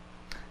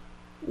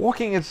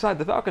 Walking inside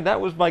the Falcon, that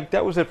was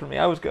it for me.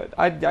 I was good.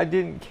 I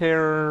didn't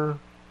care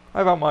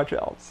about much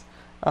else.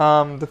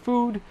 The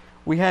food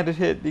we had to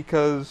hit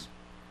because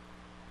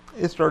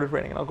it started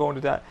raining, and I'll go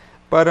into that.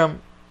 But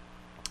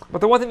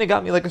the one thing that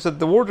got me, like I said,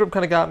 the wardrobe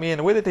kind of got me, and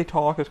the way that they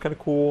talk is kind of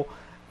cool.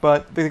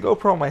 But the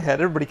GoPro on my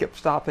head, everybody kept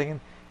stopping and,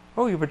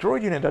 oh, you have a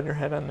droid unit on your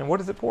head, and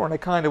what is it for? And I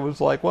kind of was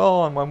like,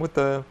 well, I'm with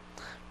the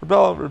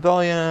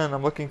rebellion.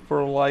 I'm looking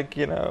for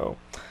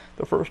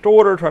the First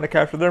Order, trying to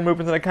capture their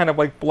movements, and I kind of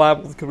like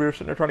blabbled because we were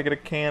sitting there trying to get a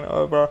can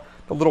of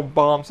the little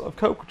bombs of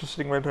Coke, which is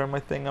sitting right there on my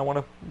thing. I want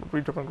to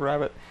reach up and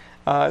grab it.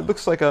 It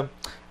looks like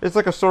it's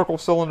like a circle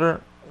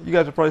cylinder. You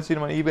guys have probably seen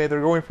them on eBay.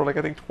 They're going for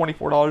I think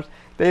 $24.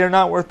 They are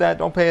not worth that.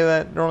 Don't pay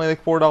that. They're only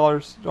like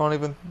 $4. Don't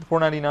even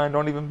 $4.99.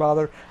 Don't even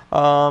bother.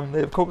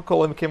 They have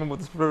Coca-Cola. They came in with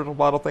this special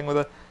bottle thing with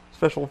a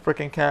special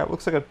freaking cap.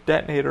 Looks like a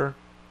detonator.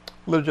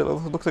 Legit. It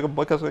looks like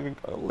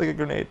a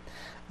grenade.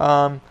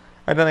 And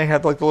then they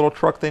had like the little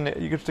truck thing that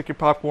you could stick your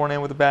popcorn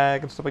in with a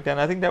bag and stuff like that.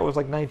 And I think that was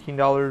like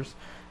 $19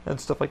 and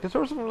stuff like that. So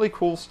there was some really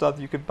cool stuff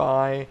you could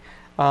buy.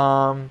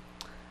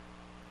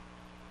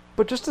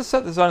 But just the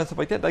set design and stuff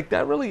like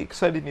that really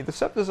excited me. The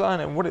set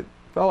design and what it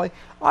felt like,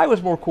 I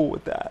was more cool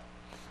with that.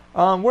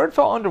 Where it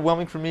felt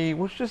underwhelming for me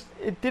was just,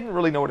 it didn't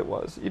really know what it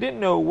was. You didn't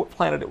know what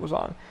planet it was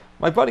on.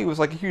 My buddy was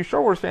like a huge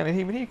Star Wars fan,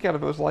 and he kind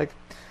of was like,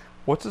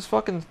 what's this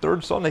fucking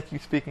third song they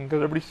keep speaking? Because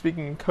everybody's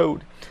speaking in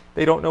code.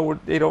 They don't know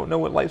what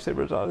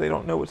lightsabers are. They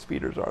don't know what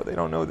speeders are. They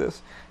don't know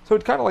this. So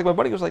it's kind of like my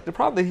buddy was like, the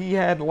problem that he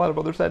had, and a lot of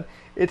others had,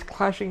 it's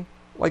clashing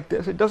like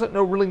this. It doesn't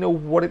really know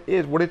what it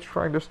is, what it's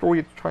trying to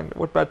story,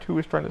 what Batuu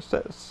is trying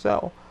to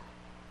sell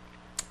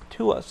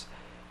to us.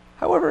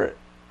 However,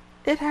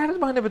 it had a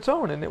mind of its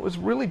own, and it was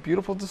really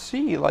beautiful to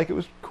see. Like, it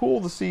was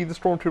cool to see the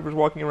stormtroopers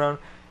walking around,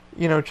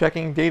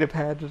 checking data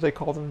pads, as they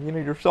call them.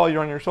 You're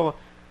on your cell.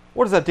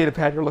 What is that data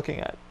pad you're looking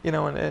at?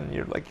 And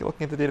you're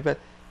looking at the data pad.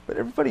 But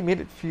everybody made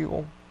it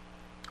feel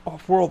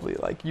off-worldly.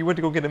 Like, you went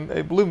to go get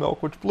a blue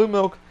milk, which blue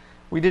milk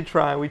we did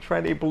try. We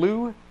tried a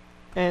blue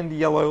and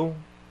yellow,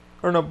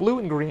 or no, blue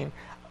and green.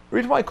 The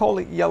reason why I call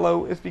it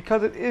yellow is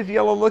because it is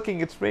yellow looking.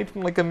 It's made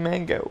from like a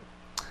mango,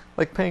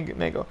 like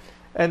mango.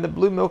 And the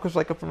blue milk is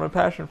from a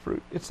passion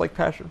fruit. It's like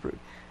passion fruit.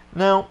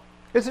 Now,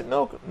 is it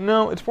milk?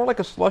 No, it's more like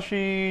a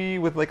slushy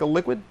with like a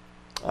liquid.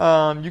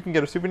 You can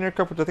get a souvenir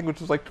cup,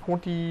 which is like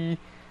 $25,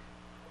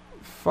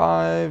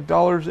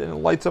 and it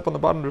lights up on the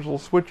bottom. There's a little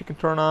switch you can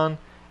turn on,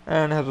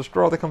 and it has a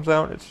straw that comes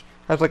out. It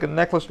has like a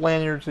necklace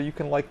lanyard, so you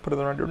can like put it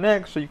around your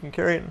neck, so you can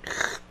carry it and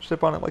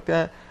sip on it like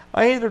that.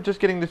 I ended up just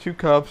getting the 2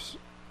 cups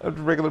of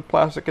regular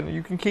plastic, and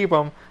you can keep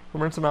them,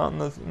 rinse them out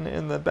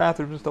in the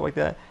bathrooms and stuff like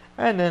that,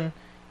 and then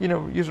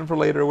use them for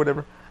later or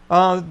whatever.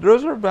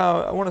 Those are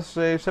about, I want to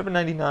say,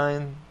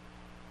 $7.99,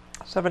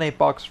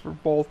 $7-8 for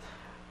both.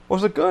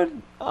 Was it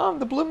good?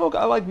 The blue milk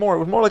I liked more. It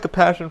was more like a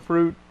passion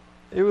fruit.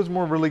 It was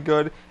more really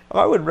good.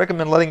 I would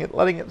recommend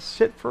letting it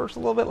sit first a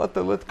little bit.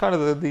 Let kind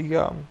of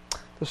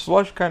the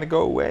slush kind of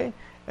go away,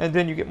 and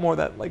then you get more of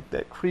that like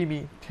that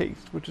creamy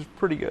taste, which is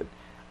pretty good.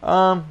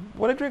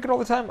 Would I drink it all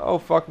the time? Oh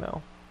fuck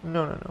no,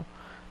 no,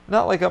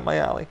 not like up my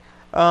alley.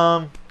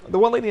 The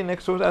one lady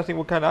next door was asking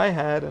what kind I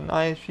had,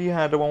 and she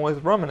had the one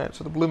with rum in it,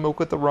 so the blue milk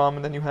with the rum,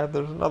 and then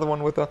there's another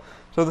one with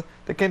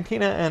the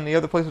cantina and the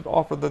other places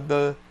offer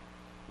the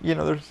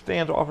their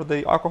stands offer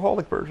the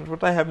alcoholic versions,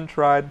 which I haven't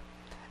tried,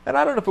 and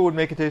I don't know if it would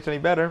make it taste any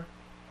better,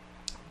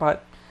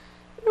 but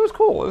it was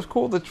cool. It was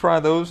cool to try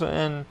those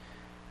and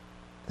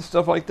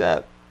stuff like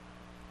that.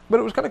 But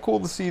it was kind of cool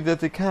to see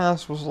that the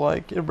cast was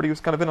like everybody was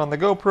kind of in on the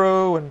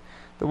GoPro, and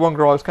the one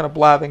girl I was kind of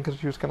blabbing because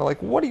she was kind of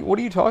like, what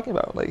are you talking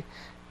about? Like,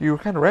 you were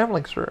kind of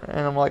rambling, sir.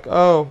 And I'm like,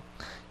 oh,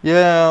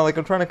 yeah, like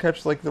I'm trying to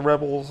catch like the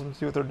rebels and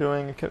see what they're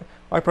doing.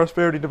 My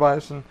prosperity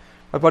device, and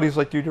my buddy's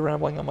like, dude, you're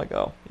rambling. I'm like,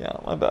 oh, yeah,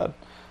 my bad.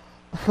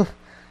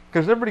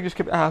 Because everybody just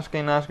kept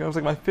asking and asking. It was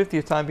like my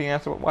 50th time being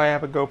asked about why I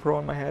have a GoPro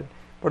on my head.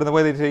 But in the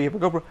way they say you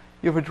have a GoPro,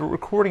 you have a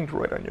recording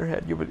droid on your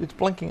head. It's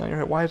blinking on your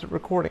head. Why is it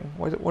recording?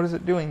 What is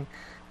it doing?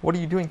 What are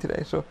you doing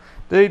today? So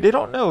they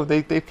don't know.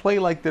 They play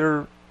like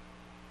they're,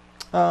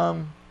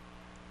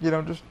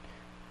 just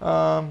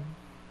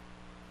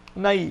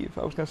naive.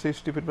 I was going to say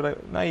stupid,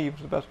 but naive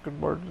is the best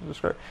good word to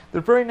describe. They're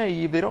very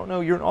naive. They don't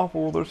know you're an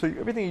off-worlder, so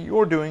everything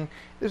you're doing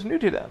is new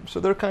to them. So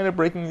they're kind of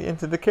breaking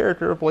into the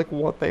character of like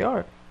what they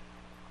are.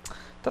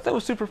 Thought that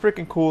was super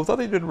freaking cool. Thought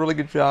they did a really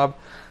good job.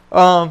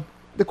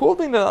 The cool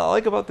thing that I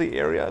like about the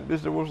area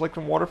is there was like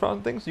some water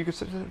fountain things. You could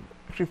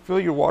actually fill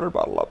your water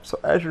bottle up. So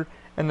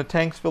and the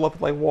tanks fill up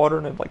with like water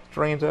and it like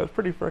drains out. It's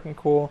pretty freaking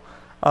cool.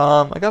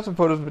 I got some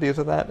photos and videos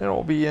of that, and it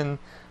will be in.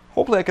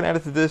 Hopefully, I can add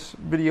it to this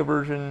video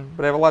version,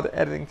 but I have a lot of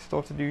editing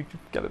stuff to do to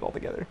get it all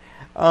together.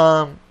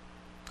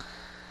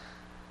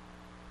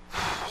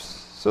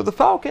 So the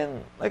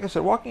Falcon, like I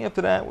said, walking up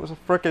to that was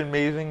freaking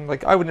amazing.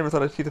 Like I would never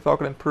thought I'd see the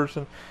Falcon in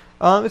person.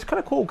 It's kind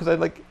of cool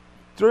because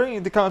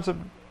during the concept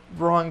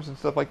drawings and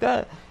stuff like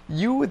that,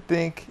 you would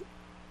think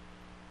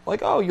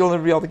like, oh, you'll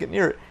never be able to get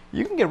near it.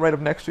 You can get right up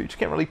next to it. You just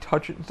can't really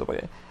touch it and stuff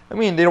like that. I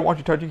mean, they don't want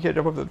you to touch it. You can't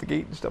jump up the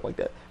gate and stuff like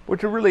that.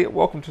 But you're really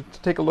welcome to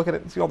take a look at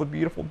it and see all the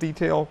beautiful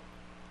detail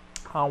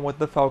on what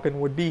the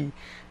Falcon would be.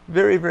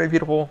 Very, very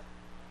beautiful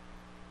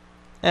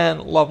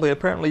and lovely.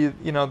 Apparently,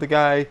 the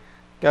guy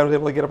was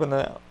able to get up in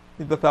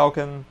the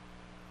Falcon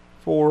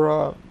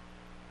for.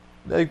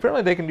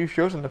 Apparently, they can do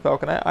shows in the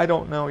Falcon. I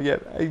don't know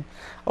yet.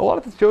 A lot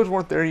of the shows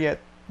weren't there yet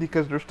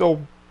because they're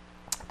still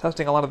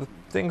testing a lot of the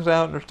things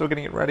out and they're still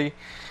getting it ready.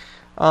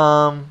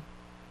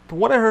 From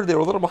what I heard, they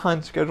were a little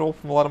behind schedule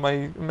from a lot of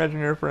my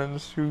Imagineer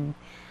friends who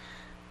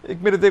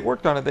admitted they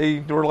worked on it. They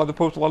were allowed to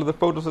post a lot of the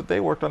photos that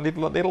they worked on. They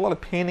had a lot of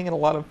painting and a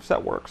lot of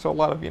set work, so a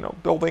lot of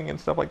building and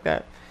stuff like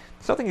that.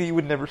 Something that you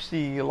would never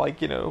see, like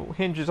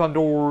hinges on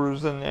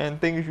doors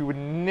and things you would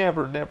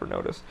never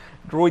notice.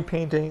 Droid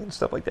painting and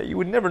stuff like that. You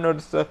would never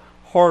notice the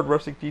hard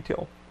rustic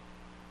detail.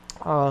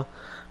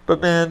 But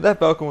man, that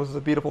Falcon was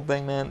a beautiful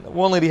thing, man.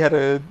 One lady had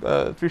a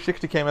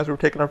 360 cam as we were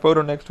taking our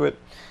photo next to it,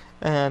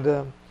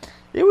 and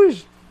it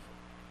was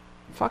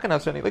fucking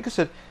outstanding. Like I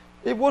said,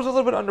 it was a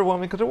little bit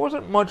underwhelming because there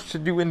wasn't much to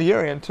do in the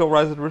area until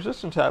Rise of the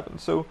Resistance happened.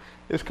 So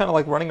it was kind of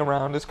like running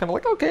around. It's kind of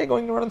like, okay,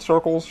 going around in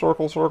circles.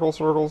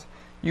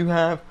 You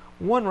have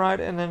one ride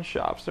and then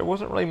shops. There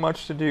wasn't really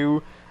much to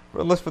do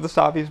unless for the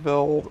Savi's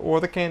build or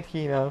the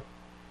Cantina,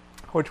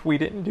 which we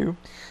didn't do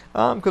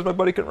because my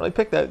buddy couldn't really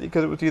pick that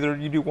because it was either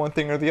you do one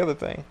thing or the other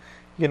thing.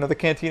 The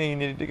Cantina, you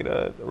needed to get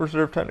a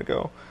reserve time to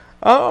go.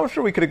 I'm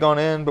sure we could have gone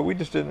in, but we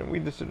just didn't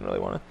really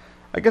want to.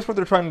 I guess what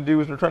they're trying to do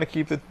is they're trying to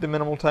keep the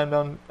minimal time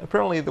down.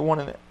 Apparently, the one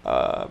in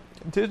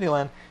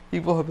Disneyland,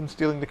 people have been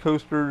stealing the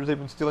coasters, they've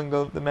been stealing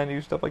the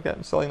menus, stuff like that,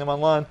 and selling them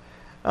online.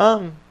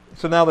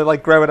 So now they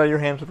grab it out of your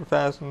hands super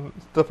fast and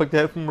stuff like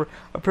that. From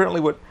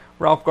apparently what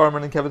Ralph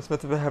Garman and Kevin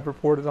Smith have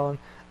reported on,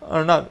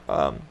 or not.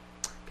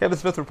 Kevin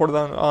Smith reported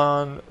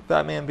on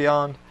Batman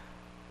Beyond.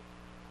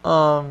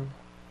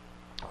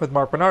 With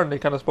Mark Bernard, and they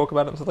kind of spoke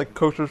about it and said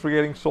coasters were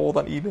getting sold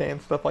on eBay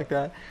and stuff like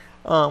that.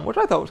 Which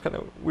I thought was kind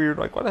of weird.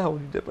 Like, why the hell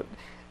would you do it? But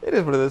it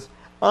is what it is.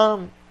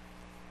 But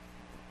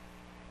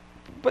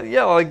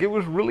yeah, it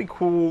was really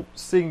cool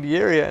seeing the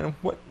area and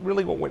what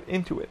went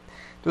into it.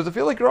 Does it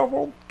feel like your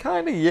off-world?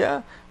 Kind of,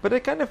 yeah. But I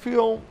kind of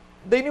feel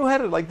they knew how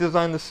to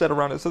design the set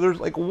around it. So there's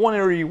one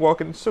area you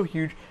walk in, it's so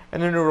huge,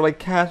 and then there were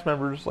cast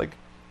members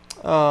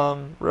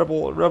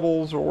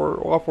rebels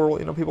or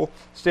off-world, people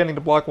standing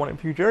to block one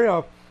huge area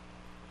off.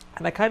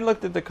 And I kind of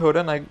looked at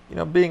Dakota, and I,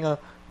 being a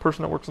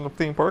person that works in the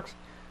theme parks,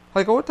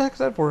 I go, what the heck is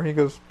that for? And he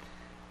goes,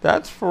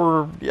 that's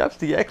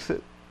the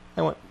exit.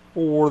 I went,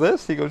 for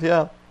this? He goes,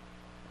 yeah.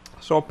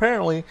 So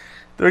apparently,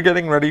 they're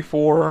getting ready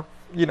for,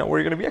 where you're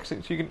going to be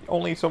exiting. So you can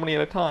only so many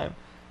at a time.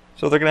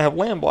 So they're going to have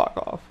land block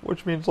off,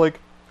 which means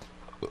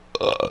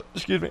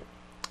excuse me,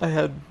 I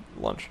had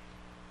lunch.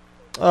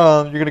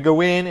 You're going to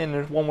go in, and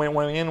there's one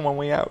way in, one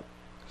way out.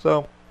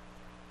 So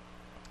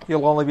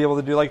you'll only be able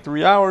to do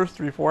 3 hours,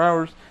 4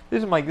 hours.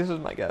 This is my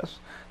guess.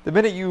 The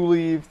minute you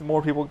leave, the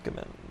more people come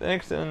in. The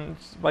next, and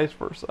vice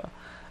versa.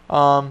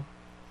 Um,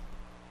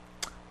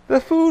 the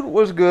food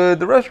was good.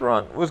 The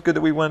restaurant was good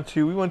that we went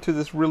to. We went to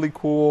this really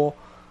cool.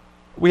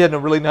 We had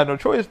no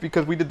choice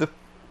because we did the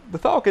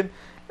Falcon,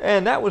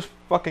 and that was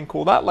fucking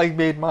cool. That like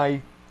made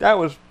my that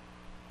was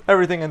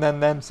everything and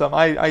then some.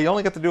 I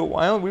only got to do it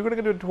once. We were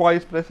gonna do it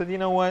twice, but I said, you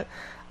know what?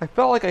 I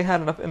felt like I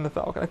had enough in the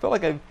Falcon. I felt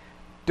like I've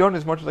done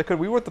as much as I could.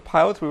 We were the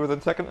pilots. We were the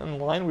second in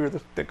line. We were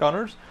the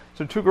gunners.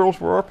 So 2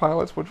 girls were our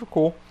pilots, which were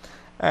cool.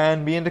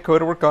 And me and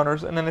Dakota were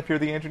gunners. And then if you're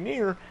the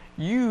engineer,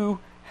 you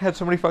had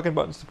so many fucking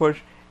buttons to push.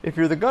 If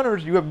you're the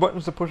gunners, you have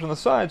buttons to push on the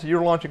side. So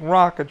you're launching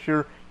rockets.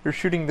 You're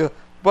shooting the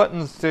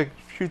buttons to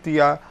shoot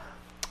the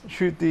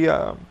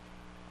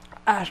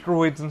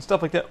asteroids and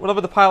stuff like that.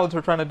 Whatever the pilots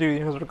are trying to do,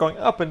 because they're going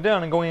up and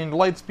down and going into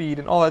light speed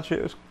and all that shit.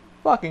 It was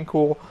fucking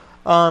cool.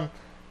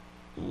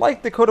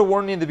 Like Dakota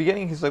warned me in the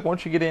beginning, he's like,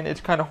 once you get in,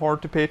 it's kind of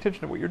hard to pay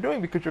attention to what you're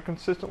doing because you're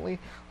consistently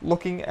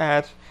looking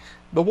at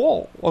the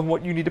wall on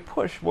what you need to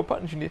push, what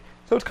buttons you need.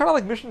 So it's kind of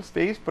like Mission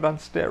Space, but on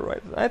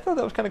steroids. I thought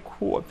that was kind of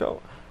cool. I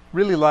felt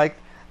really liked.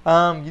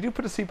 You do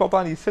put a seatbelt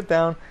on, you sit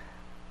down.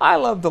 I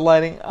love the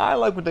lighting. I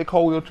like what they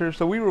call wheelchairs.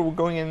 So we were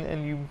going in,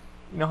 and you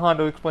know,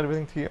 Hondo explained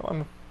everything to you.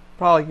 I'm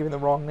probably giving the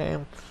wrong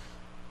name.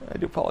 I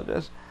do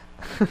apologize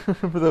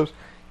for those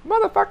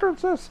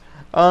motherfuckers.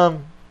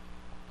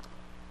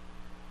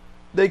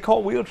 They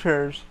call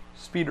wheelchairs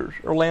speeders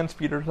or land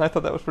speeders, and I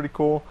thought that was pretty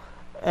cool.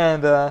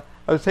 And I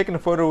was taking a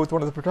photo with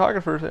one of the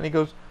photographers, and he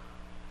goes,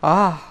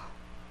 "Ah,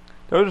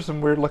 those are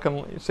some weird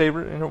looking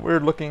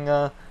weird looking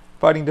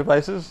fighting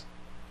devices,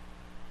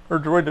 or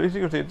droid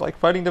devices, like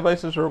fighting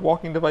devices or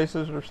walking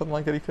devices or something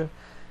like that." He said.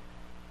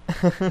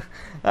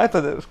 I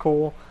thought that was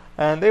cool,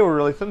 and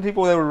some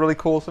people they were really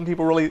cool. Some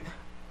people really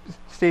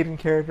stayed in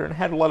character and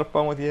had a lot of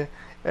fun with you,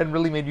 and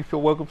really made you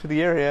feel welcome to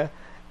the area.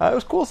 It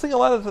was cool seeing a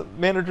lot of the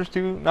managers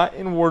too, not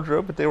in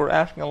wardrobe, but they were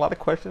asking a lot of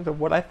questions of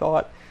what I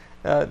thought.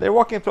 They were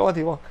walking up to a lot of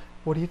people.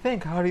 What do you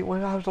think?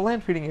 How's the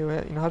land treating you?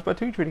 How's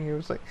Batuu treating you? It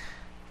was like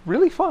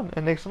really fun,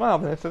 and they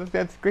smiled. And I said,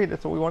 "That's great.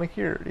 That's what we want to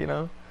hear."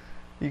 You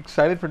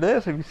excited for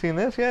this? Have you seen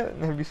this yet?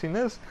 And have you seen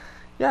this?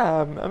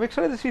 Yeah, I'm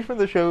excited to see some of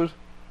the shows.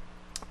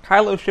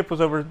 Kylo's ship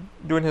was over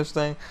doing his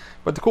thing,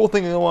 but the cool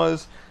thing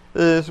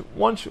is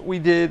once we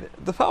did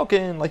the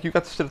Falcon, like you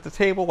got to sit at the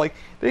table. Like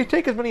they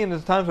take as many in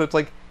as time, so it's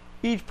like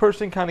each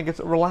person kind of gets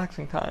a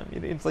relaxing time.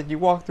 It's like you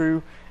walk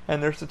through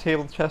and there's the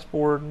table, the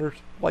chessboard, and there's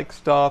like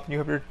stuff, and you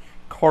have your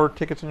card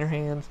tickets in your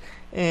hands,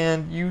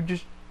 and you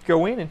just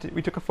go in and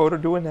we took a photo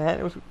doing that.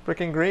 It was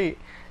freaking great.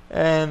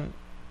 And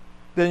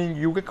then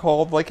you get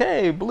called like,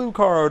 hey, blue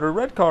card or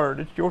red card,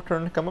 it's your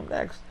turn to come up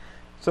next.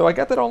 So I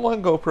got that all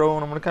on GoPro,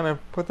 and I'm going to kind of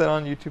put that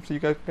on YouTube so you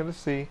guys can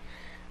see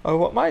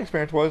what my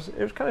experience was. It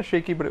was kind of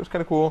shaky, but it was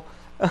kind of cool.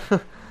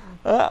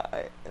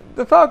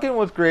 The Falcon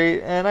was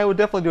great, and I would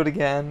definitely do it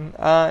again.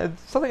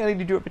 It's something I need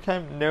to do every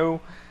time. No.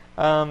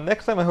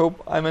 Next time I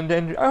hope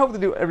to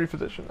do every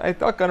position. I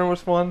thought Gunner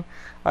was fun.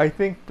 I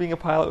think being a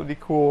pilot would be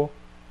cool.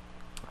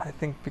 I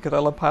think because I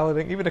love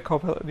piloting, even a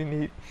co-pilot would be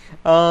neat.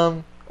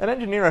 An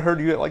engineer, I heard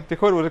you, like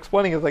Dakota was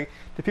explaining, is like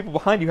the people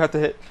behind you have to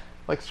hit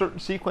like certain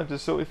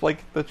sequences, so if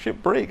like the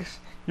ship breaks,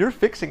 you're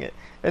fixing it.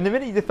 And the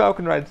minute the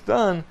Falcon ride's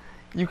done,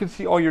 you can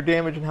see all your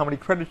damage and how many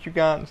credits you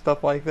got and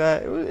stuff like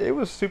that. It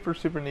was super,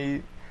 super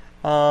neat.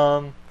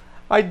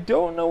 I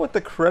don't know what the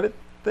credit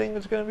thing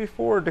is going to be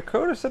for.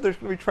 Dakota said there's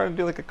going to be trying to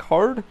do like a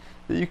card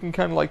that you can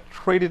kind of like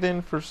trade it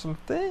in for some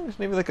things,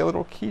 maybe like a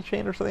little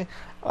keychain or something.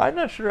 I'm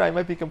not sure. I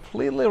might be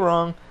completely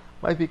wrong.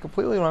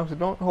 So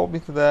don't hold me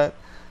to that.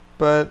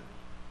 But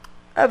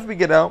as we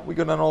get out, we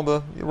go down all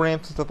the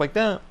ramps and stuff like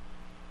that.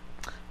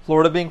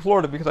 Florida being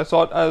Florida, because I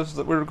saw it as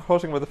we were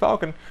crossing with the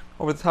Falcon,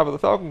 over the top of the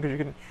Falcon,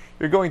 because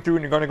you're going through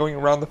and you're going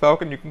around the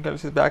Falcon, you can kind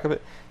of see the back of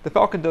it. The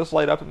Falcon does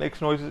light up, it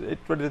makes noises,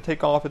 it's ready to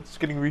take off, it's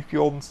getting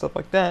refueled and stuff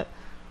like that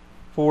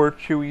for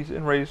Chewie's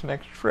and Rey's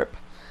next trip.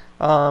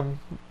 Han,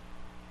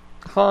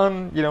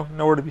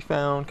 nowhere to be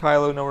found.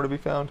 Kylo, nowhere to be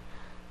found.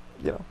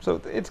 So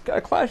it's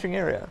a clashing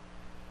area.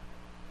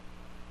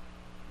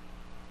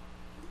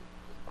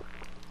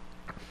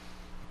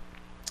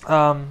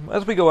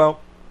 As we go out,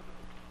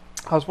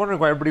 I was wondering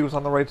why everybody was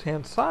on the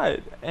right-hand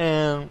side,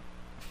 and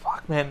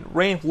fuck, man,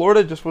 rain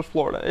Florida just was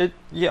Florida. It,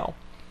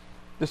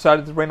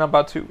 decided to rain on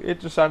Batuu. It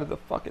decided to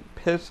fucking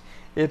piss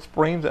its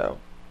brains out.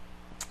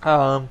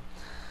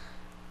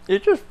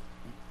 It just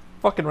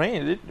fucking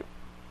rained.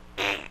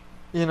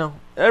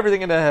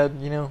 Everything it had,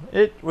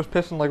 it was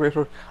pissing like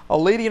racehorse. A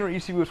lady in her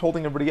ECV was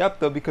holding everybody up,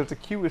 though, because the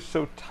queue is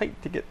so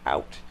tight to get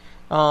out.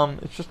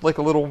 It's just like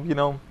a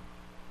little,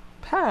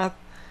 path.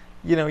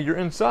 You're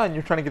inside and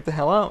you're trying to get the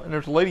hell out, and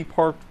there's a lady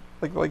parked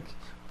like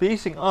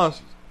facing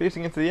us,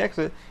 facing into the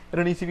exit, and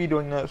an ECV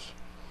doing this.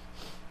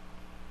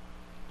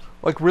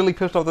 Like really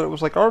pissed off that it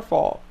was like our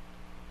fault.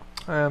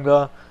 And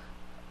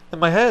in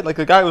my head, like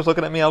the guy was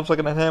looking at me, I was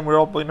looking at him. We're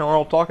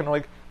all talking.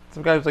 Like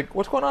some guy was like,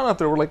 "What's going on out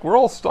there?" We're like, "We're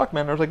all stuck,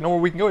 man." There's like nowhere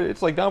we can go.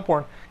 It's like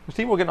downpouring. There's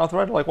people getting off the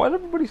ride. They're like, "Why is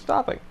everybody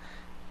stopping?"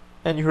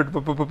 And you heard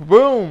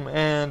boom,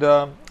 and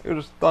it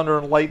was thunder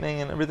and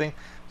lightning and everything.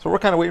 So we're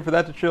kind of waiting for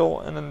that to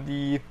chill, and then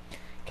the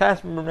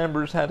cast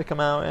members had to come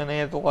out, and they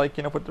had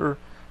to put their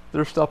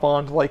their stuff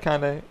on to like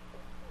kind of,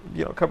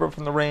 cover up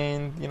from the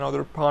rain,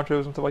 their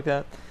ponchos and stuff like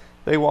that.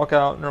 They walk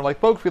out and they're like,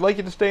 folks, we'd like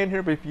you to stay in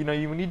here, but if we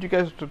need you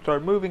guys to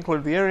start moving,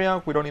 clear the area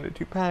out. We don't need it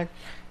too packed,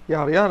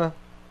 yada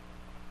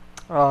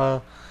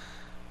yada.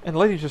 And the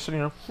lady's just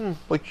sitting there,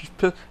 like she's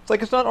pissed. It's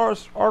like it's not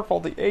our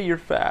fault that A, you're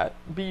fat,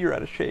 B, you're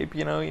out of shape,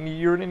 and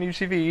you're in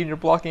UCV and you're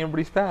blocking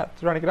everybody's path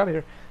trying to get out of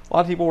here. A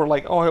lot of people were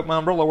like, oh, I hope my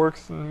umbrella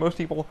works, and most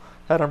people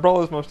had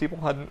umbrellas, most people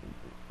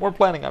weren't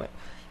planning on it.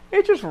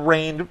 It just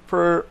rained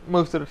for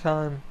most of the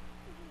time.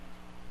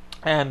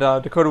 And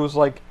Dakota was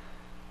like,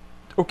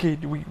 okay,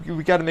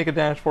 we got to make a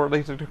dash for it.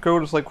 Like,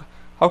 Dakota's like,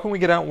 how can we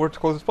get out and where's the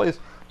closest place?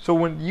 So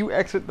when you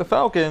exit the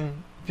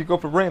Falcon, if you go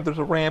up the ramp, there's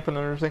a ramp and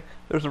then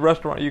there's a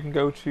restaurant you can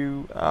go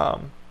to.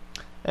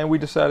 And we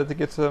decided to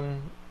get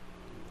some.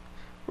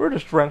 We were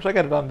just drenched. I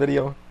got it on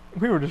video.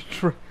 We were just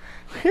drenched.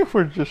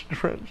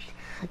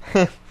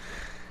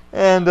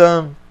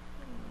 And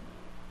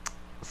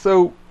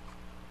so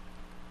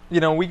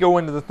we go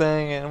into the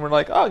thing and we're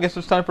like, oh, I guess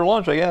it's time for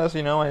lunch. I guess I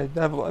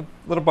have a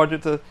little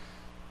budget to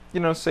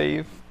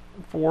save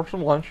for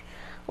some lunch.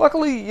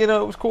 Luckily, it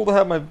was cool to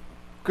have my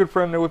good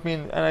friend there with me,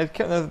 and I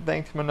can't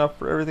thank him enough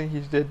for everything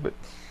he's did. But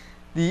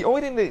the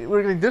only thing that we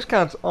were getting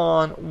discounts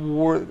on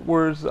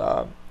was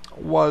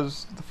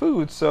the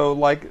food. So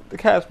like the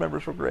cast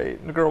members were great,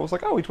 and the girl was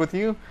like, "Oh, he's with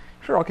you.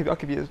 Sure, I'll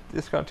give you a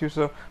discount too."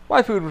 So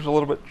my food was a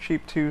little bit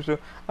cheap too. So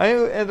I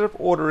ended up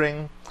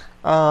ordering.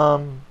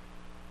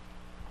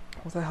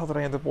 What the hell did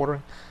I end up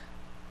ordering?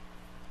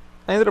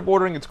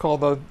 It's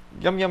called the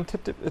Yum Yum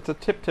Tip Tip. It's a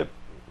tip tip.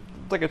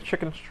 It's like a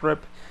chicken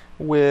strip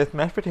with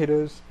mashed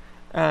potatoes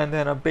and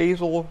then a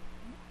basil,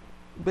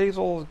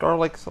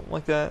 garlic, something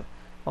like that,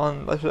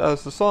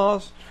 as the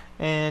sauce.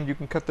 And you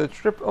can cut the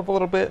strip up a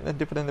little bit and then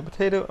dip it in the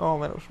potato. Oh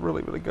man, it was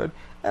really, really good.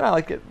 And I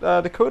like it.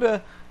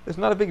 Dakota is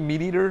not a big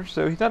meat eater,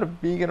 so he's not a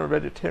vegan or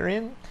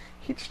vegetarian.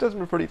 He just doesn't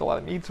prefer to eat a lot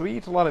of meat, so he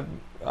eats a lot of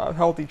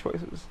healthy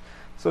choices.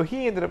 So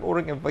he ended up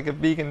ordering a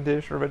vegan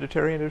dish or a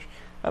vegetarian dish.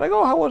 And I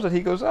go, oh, how was it?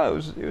 He goes,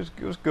 oh,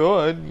 it was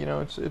good.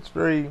 It's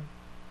very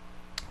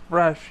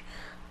fresh.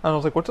 And I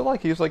was like, what's it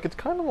like? He was like, it's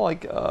kind of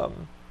like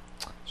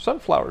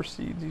sunflower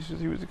seeds.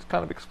 He was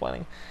kind of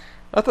explaining.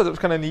 I thought it was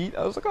kind of neat.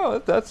 I was like, oh,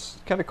 that's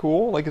kind of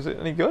cool. Like, is it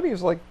any good? He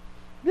was like,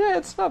 yeah,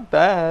 it's not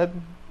bad.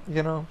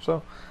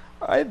 So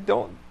I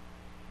don't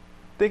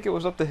think it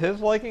was up to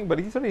his liking, but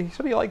he said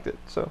he liked it.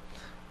 So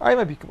I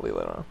might be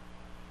completely wrong.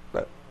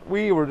 But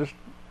we were just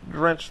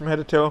drenched from head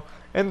to toe.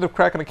 Ended up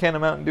cracking a can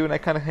of Mountain Dew, and I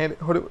kind of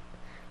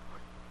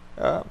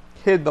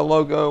hid the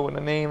logo and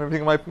the name and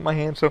everything in my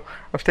hand. So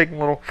I was taking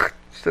little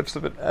sips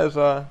of it as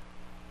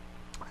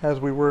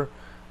we were,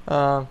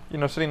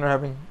 sitting there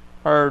having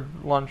our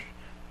lunch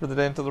for the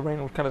day until the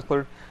rain was kind of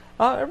cleared.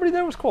 Everybody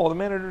there was cool. The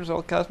managers, all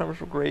the cast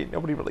members were great.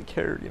 Nobody really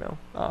cared,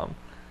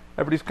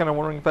 Everybody's kind of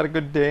wondering if I had a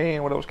good day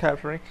and what I was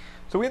capturing.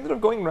 So we ended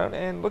up going around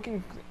and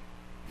looking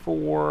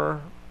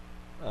for,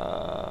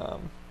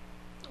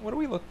 what do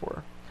we look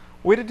for?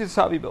 We did the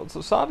Sabi build. So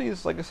Sabi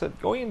is, like I said,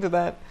 going into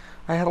that,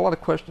 I had a lot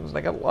of questions, and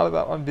I got a lot of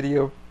that on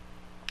video.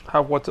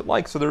 What's it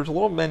like? So there's a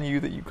little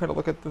menu that you kind of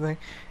look at the thing,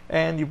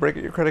 and you break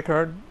out your credit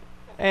card.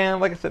 And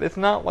like I said, it's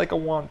not like a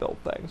wand build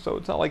thing. So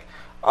it's not like,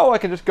 oh, I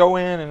can just go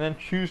in and then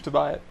choose to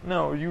buy it.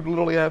 No, you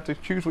literally have to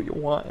choose what you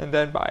want and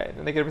then buy it,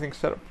 and they get everything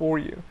set up for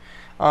you.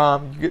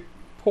 You get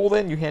pulled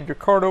in, you hand your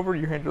card over,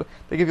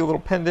 they give you a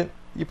little pendant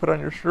you put on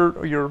your shirt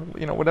or your,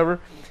 whatever.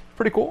 It's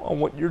pretty cool on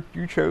what you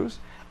chose.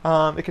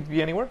 It could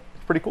be anywhere.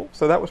 It's pretty cool.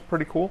 So that was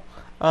pretty cool.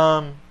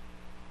 And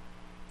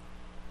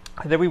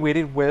then we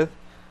waited with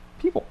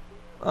people.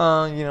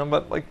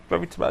 But like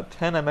maybe it's about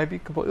 10. I might be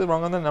completely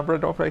wrong on the number.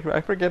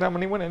 I forget how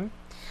many went in,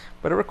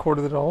 but I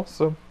recorded it all.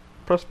 So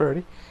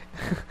prosperity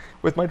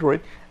with my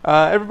droid.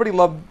 Everybody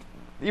loved.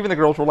 Even the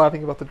girls were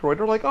laughing about the droid.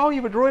 They're like, "Oh,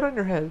 you have a droid on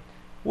your head.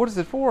 What is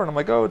it for?" And I'm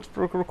like, "Oh, it's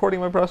for recording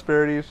my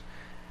prosperities.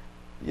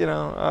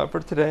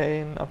 For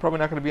today. And I'm probably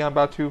not going to be on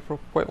Batuu for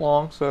quite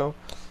long, so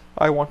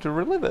I want to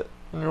relive it."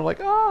 And they're like,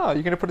 "Ah,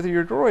 you're going to put it through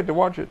your droid to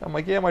watch it?" I'm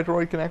like, "Yeah, my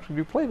droid can actually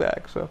do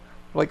playback." So they're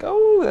like,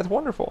 "Oh, that's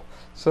wonderful."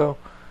 So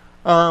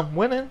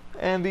went in,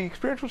 and the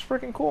experience was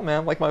freaking cool,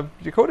 man. Like, my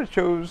Dakota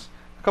chose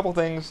a couple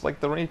things, like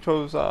he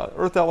chose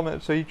Earth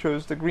element, so he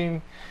chose the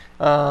green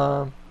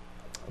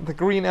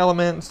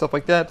element and stuff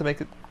like that to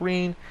make it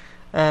green.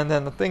 And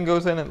then the thing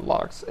goes in and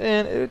locks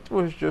in. It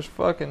was just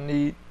fucking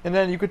neat. And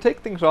then you could take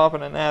things off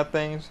and then add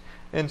things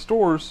in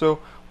stores. So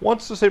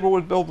once the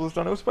Saber build was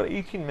done, it was about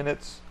 18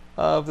 minutes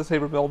of the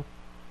Saber build,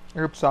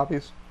 or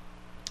Sabis.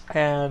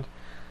 And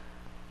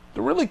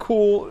the really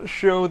cool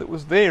show that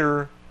was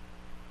there.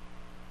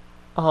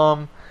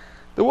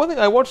 The one thing,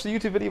 I watched the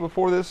YouTube video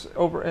before this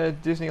over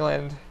at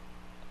Disneyland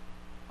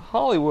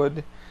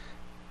Hollywood,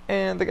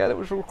 and the guy that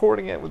was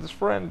recording it with his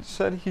friend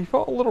said he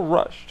felt a little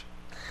rushed.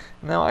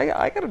 Now,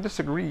 I gotta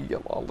disagree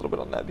a little bit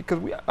on that, because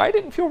I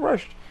didn't feel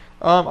rushed.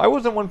 I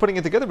wasn't one putting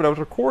it together, but I was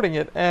recording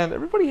it, and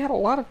everybody had a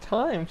lot of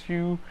time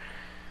to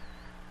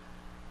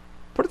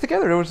put it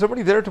together. There was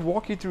somebody there to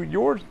walk you through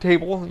your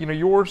table,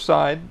 your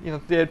side.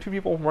 They had two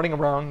people running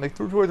around, like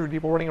 2 or 3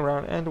 people running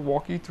around, and to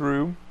walk you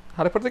through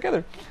how to put it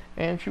together.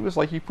 And she was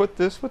like, you put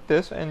this with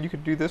this, and you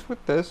could do this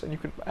with this, and you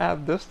could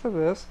add this to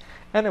this,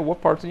 and then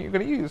what parts are you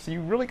going to use. So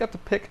you really got to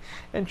pick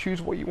and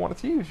choose what you wanted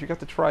to use. You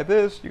got to try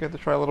this, you got to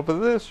try a little bit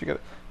of this.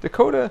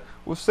 Dakota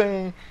was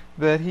saying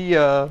that he,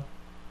 a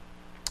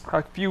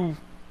few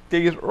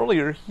days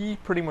earlier, he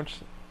pretty much,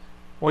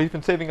 well, he's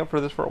been saving up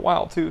for this for a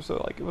while too,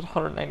 so like it was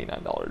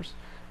 $199.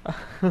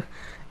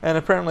 And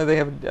apparently they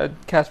have a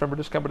cast member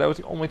discount, but that was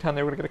the only time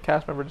they were going to get a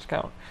cast member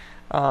discount.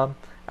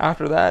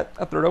 After that,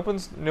 after it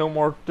opens, no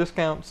more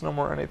discounts, no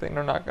more anything.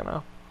 They're not going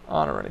to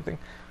honor anything.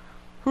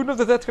 Who knows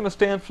if that's going to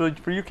stand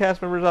for you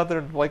cast members out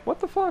there like, what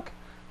the fuck?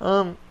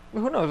 Who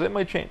knows? It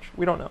might change.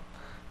 We don't know.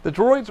 The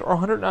droids are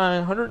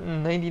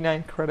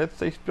 199 credits.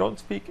 They don't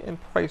speak in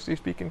price. They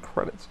speak in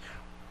credits,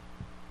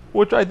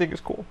 which I think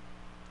is cool.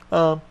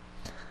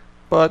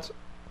 But,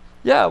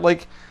 yeah,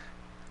 like,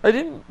 I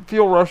didn't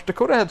feel rushed.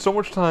 Dakota had so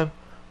much time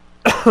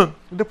to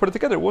put it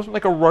together. It wasn't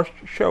like a rushed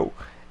show.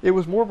 It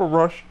was more of a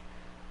rush,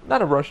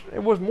 not a rush,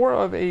 it was more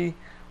of a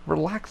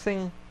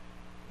relaxing,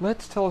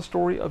 let's tell a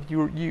story of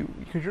you,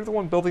 because you're the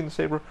one building the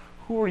saber.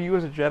 Who are you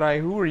as a Jedi?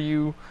 Who are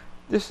you?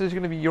 This is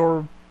going to be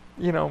your,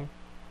 your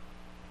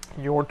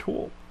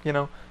tool, We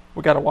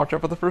got to watch out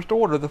for the First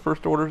Order. The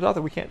First Order's out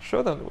there. We can't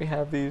show them that we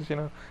have these,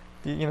 So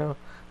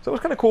it was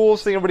kind of cool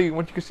seeing everybody,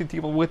 once you could see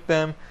people with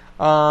them.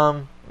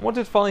 Once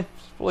it's finally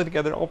fully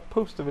together, I'll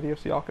post the video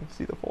so y'all can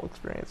see the full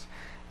experience.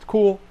 It's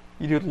cool.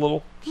 You do the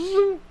little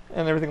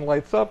and everything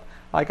lights up.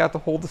 I got to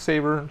hold the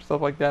saber and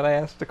stuff like that. I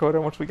asked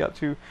Dakota once we got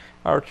to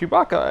our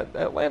Chewbacca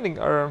at landing,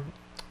 or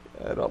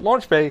at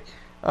launch bay,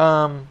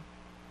 can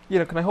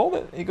I hold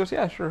it? He goes,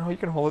 yeah, sure, you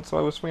can hold it. So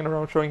I was swinging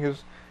around showing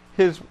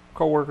his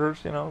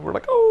coworkers, we're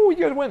like, oh,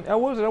 you guys went. How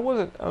was it? I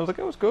was like,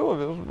 it was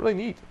good. It was really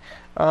neat.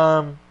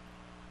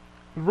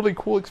 Really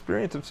cool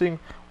experience of seeing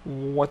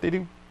what they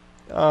do.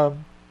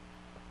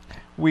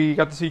 We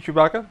got to see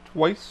Chewbacca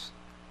twice.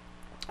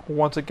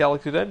 Once at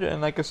Galaxy's Edge,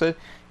 and like I said,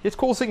 it's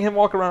cool seeing him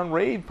walk around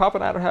Rey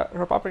popping her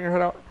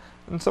head out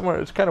and somewhere.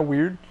 It's kind of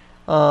weird,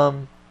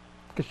 because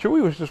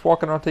Chewie was just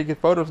walking around taking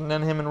photos, and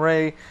then him and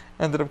Rey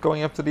ended up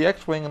going up to the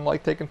X-wing and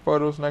like taking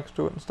photos next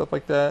to it and stuff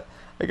like that.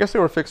 I guess they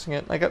were fixing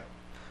it. I got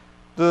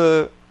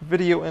the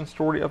video and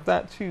story of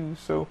that too,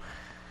 so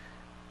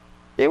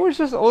it was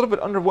just a little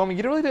bit underwhelming.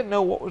 You really didn't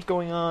know what was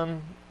going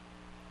on.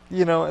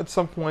 At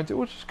some point, it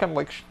was just kind of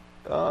like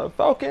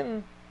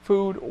Falcon,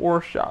 food, or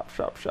shop.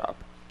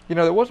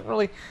 There wasn't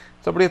really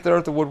somebody up there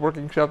at the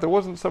woodworking shop. There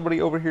wasn't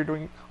somebody over here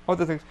doing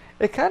other things.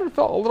 It kind of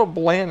felt a little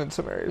bland in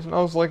some areas, and I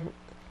was like,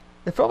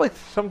 it felt like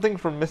some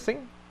things were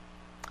missing,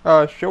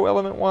 show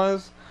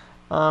element-wise.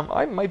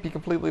 I might be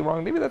completely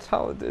wrong. Maybe that's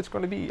how it's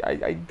going to be.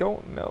 I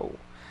don't know.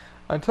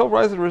 Until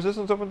Rise of the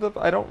Resistance opens up,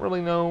 I don't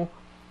really know.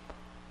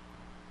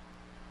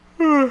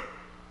 I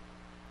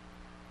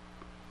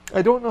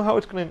don't know how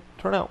it's going to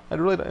turn out. But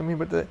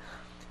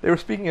they were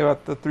speaking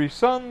about the 3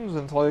 suns,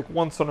 and like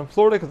one sun in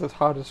Florida because it's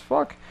hot as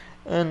fuck,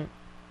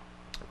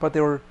 but they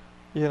were,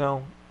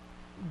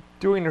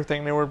 doing their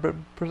thing. They were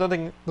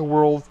presenting the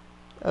world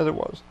as it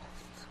was.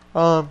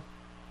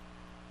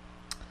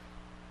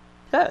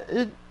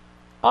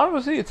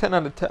 Honestly, a 10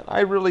 out of 10.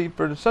 I really,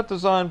 for the set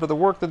design, for the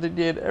work that they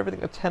did,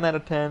 everything, a 10 out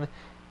of 10.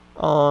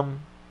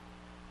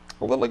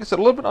 Like I said,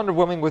 a little bit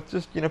underwhelming with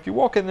just, if you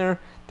walk in there,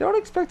 don't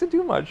expect to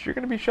do much. You're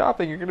going to be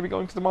shopping. You're going to be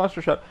going to the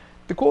monster shop.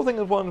 The cool thing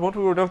is, once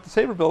we were done with the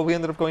saber build, we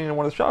ended up going into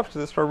one of the shops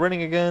because it started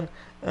raining again,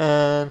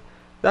 and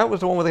that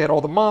was the one where they had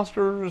all the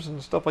monsters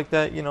and stuff like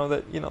that.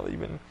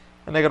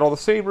 And they got all the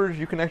sabers.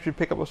 You can actually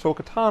pick up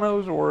Ahsoka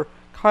Tano's or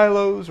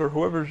Kylo's or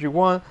whoever's you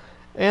want,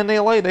 and they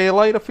allow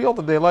you to field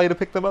them. They allow you to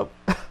pick them up.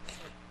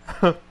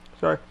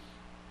 Sorry,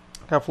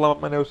 kind of phlegm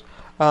up my nose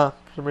for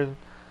some reason.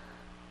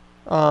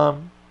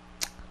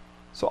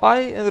 So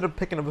I ended up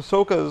picking up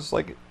Ahsoka's.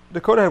 Like,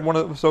 Dakota had one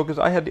of the Ahsoka's.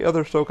 I had the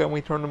other Ahsoka, and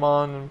we turned them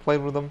on and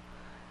played with them.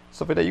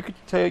 Stuff like that. You could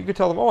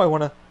tell them,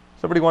 oh,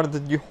 somebody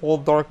wanted to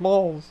hold Darth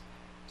Maul's,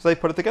 so they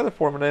put it together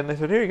for him, and they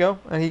said, here you go,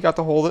 and he got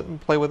to hold it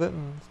and play with it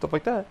and stuff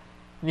like that.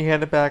 And you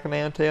hand it back, and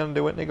they tell him to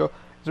do it, and they go,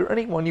 is there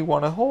anyone you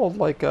want to hold,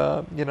 like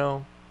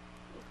Qui-Gon's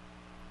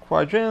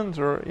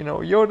or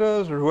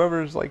Yoda's or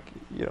whoever's, like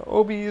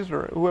Obi's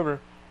or whoever,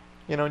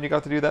 and you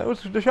got to do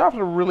that. The shops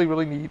are really,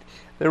 really neat.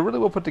 They're really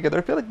well put together.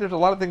 I feel like there's a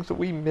lot of things that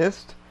we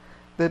missed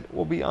that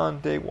will be on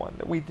day one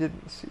that we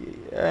didn't see,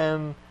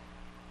 and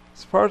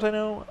as far as I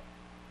know.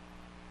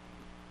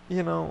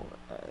 Who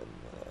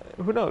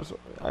knows?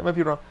 I might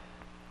be wrong.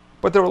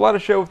 But there were a lot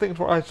of show things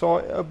where I saw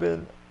up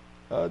in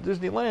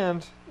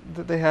Disneyland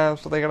that they have.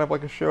 So they got up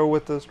like a show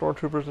with the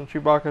Stormtroopers and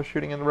Chewbacca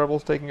shooting and the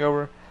Rebels taking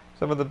over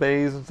some of the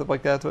bays and stuff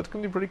like that. So it's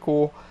going to be pretty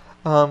cool.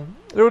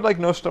 There were like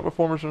no stunt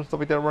performers and stuff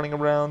like that running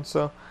around.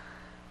 So,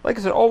 like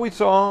I said, all we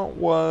saw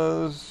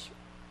was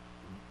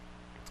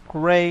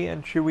Rey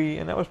and Chewie,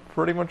 and that was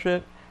pretty much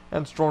it.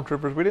 And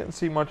Stormtroopers. We didn't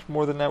see much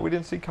more than that. We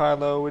didn't see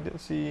Kylo. We didn't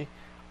see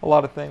a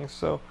lot of things.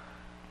 So.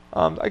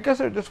 I guess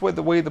they're just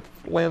the way the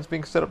land's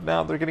being set up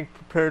now. They're getting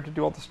prepared to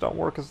do all the stunt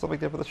work and stuff like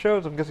that for the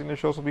shows. I'm guessing the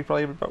shows will be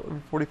probably about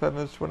 45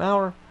 minutes to an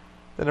hour.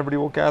 Then everybody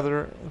will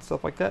gather and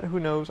stuff like that. Who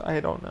knows? I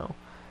don't know.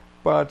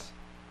 But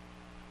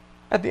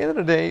at the end of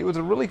the day, it was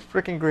a really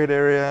freaking great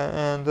area,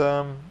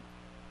 and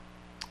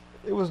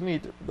it was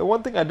neat. The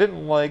one thing I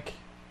didn't like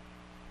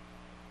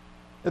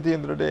at the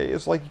end of the day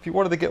is, like, if you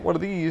wanted to get one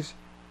of these,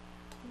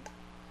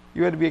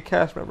 you had to be a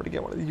cast member to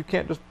get one of these. You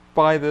can't just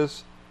buy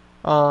this,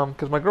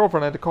 because my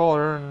girlfriend, I had to call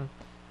her and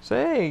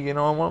say, hey, you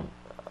know,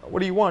 what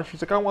do you want?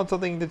 She's like, I want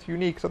something that's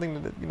unique,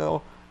 something that, you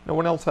know, no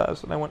one else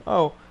has. And I went,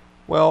 oh,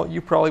 well,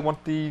 you probably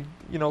want the,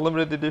 you know,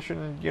 limited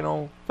edition, you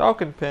know,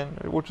 Falcon pin,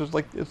 which is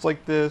like, it's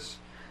like this,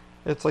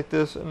 and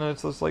then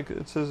it's just like,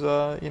 it says,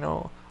 you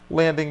know,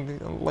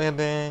 landing,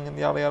 and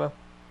yada yada.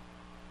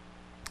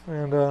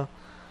 And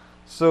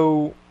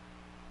so,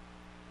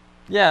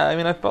 yeah, I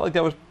mean, I felt like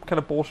that was kind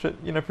of bullshit.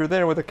 You know, if you're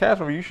there with a cast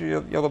member, you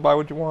should be able to buy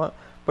what you want.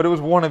 But it was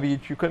one of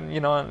each. You couldn't,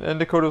 you know, and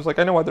Dakota was like,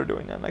 I know why they're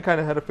doing that. And I kind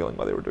of had a feeling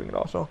why they were doing it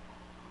also.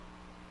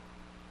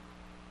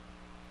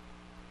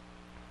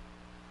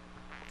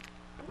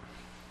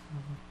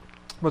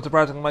 But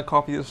surprisingly, my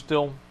coffee is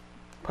still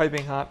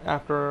piping hot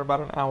after about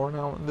an hour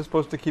now. And this is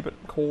supposed to keep it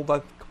cold,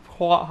 like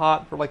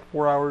hot for like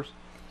 4 hours.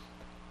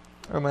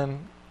 And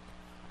then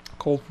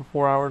cold for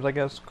 4 hours, I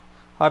guess.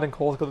 Hot and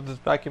cold because it's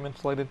vacuum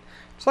insulated.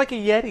 It's like a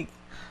Yeti.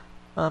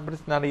 But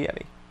it's not a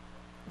Yeti.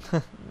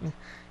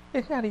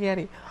 It's not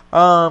a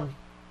Yeti.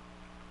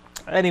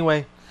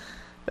 Anyway,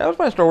 that was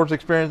my Star Wars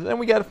experience. And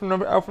we got it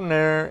out from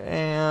there.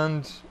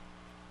 And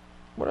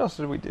what else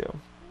did we do?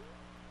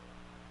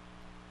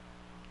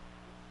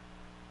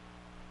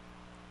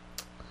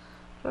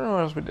 I don't know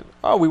what else we did.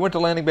 Oh, we went to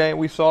Landing Bay.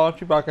 We saw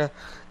Chewbacca,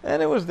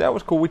 and that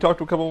was cool. We talked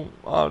to a couple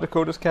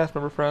Dakota's cast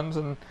member friends,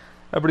 and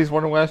everybody's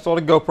wondering why I still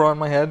had a GoPro on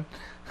my head.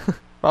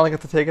 Finally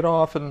got to take it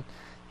off and,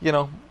 you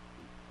know,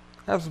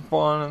 have some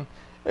fun. And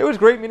it was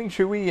great meeting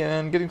Chewie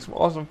and getting some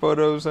awesome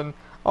photos. And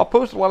I'll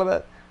post a lot of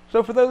that.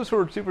 So for those who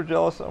are super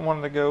jealous and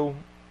wanted to go,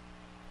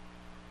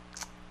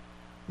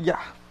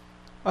 yeah,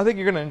 I think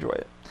you're gonna enjoy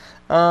it.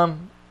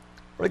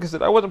 Like I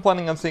said, I wasn't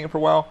planning on seeing it for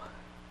a while.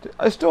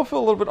 I still feel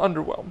a little bit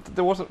underwhelmed.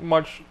 There wasn't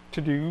much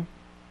to do.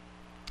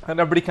 And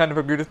everybody kind of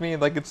agreed with me.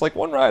 Like, it's like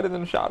one ride and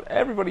then a shot.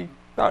 Everybody,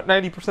 about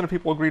 90% of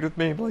people agreed with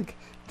me. Like,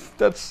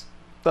 that's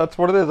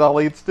what it is,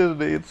 Ollie. It's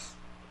Disney. It's,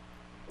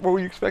 what were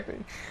you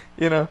expecting?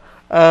 You know?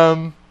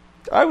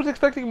 I was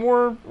expecting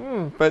more,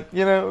 but,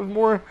 you know, it was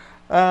more,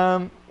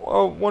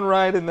 one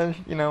ride and then,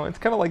 you know, it's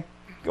kind of like,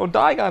 you know,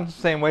 Diagon's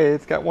the same way.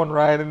 It's got one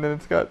ride and then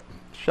it's got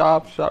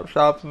shops,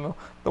 and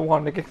the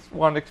wand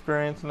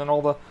experience, and then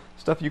all the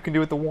stuff you can do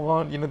with the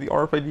wand, you know, the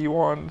RFID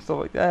wand and stuff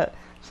like that.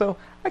 So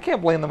I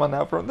can't blame them on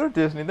that front. They're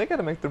Disney; they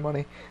gotta make their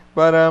money.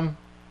 But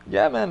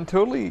yeah, man,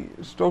 totally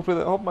stoked with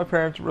it. I hope my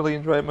parents really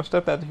enjoy it. My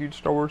stepdad's a huge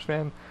Star Wars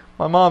fan.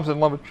 My mom's in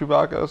love with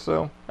Chewbacca,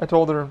 so I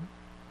told her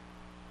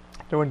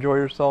to enjoy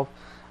yourself.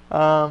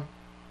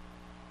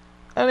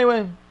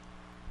 Anyway,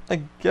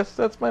 I guess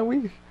that's my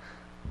week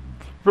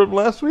from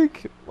last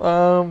week.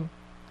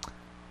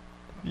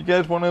 You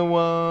guys want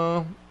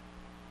to,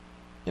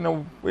 you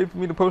know, wait for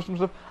me to post some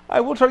stuff?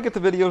 I will try to get the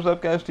videos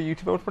up, guys, to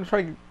YouTube. I was going to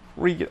try to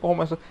re-get all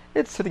my stuff.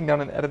 It's sitting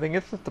down and editing.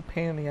 It's just a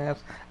pain in the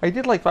ass. I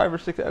did like 5 or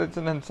 6 edits,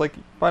 and then it's like,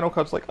 Final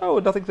Cut's like, oh,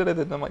 nothing's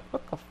edited. And I'm like,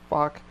 what the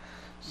fuck?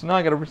 So now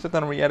I got to sit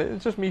down and re-edit.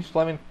 It's just me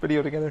slamming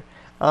video together.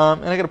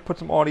 And I got to put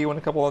some audio in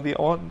a couple of the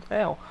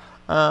audio.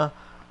 I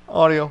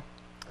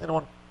don't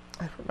want.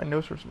 I hurt my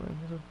nose for some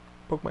reason.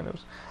 Poke my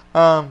nose.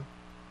 And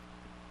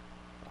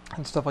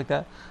stuff like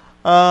that.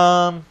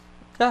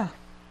 Yeah.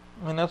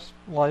 I mean, that's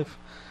life.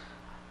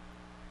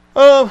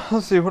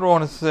 Let's see, what do I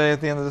want to say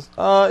at the end of this?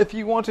 If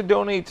you want to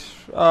donate,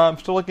 I'm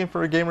still looking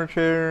for a gamer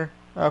chair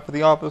for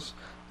the office.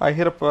 I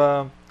hit up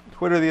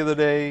Twitter the other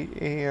day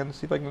and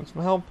see if I can get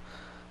some help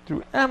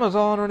through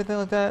Amazon or anything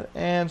like that.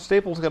 And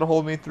Staples got a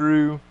hold of me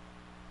through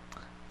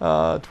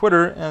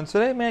Twitter and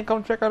said, hey man,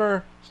 come check out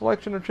our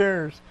selection of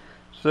chairs.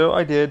 So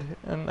I did,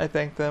 and I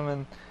thanked them.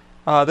 And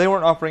they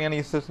weren't offering any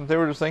assistance. They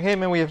were just saying, hey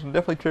man, we have some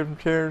different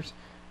chairs,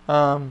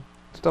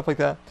 stuff like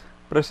that.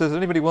 But I says,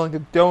 anybody willing to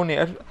donate?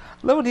 I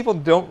love when people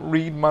don't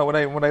read what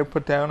I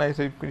put down. I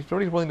say, if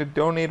somebody's willing to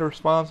donate or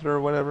sponsor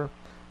or whatever,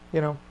 you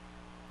know,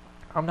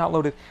 I'm not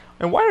loaded.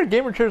 And why are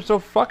gamer chairs so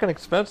fucking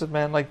expensive,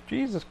 man? Like,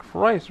 Jesus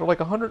Christ, they're like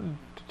 $100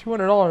 to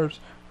 $200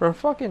 for a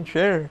fucking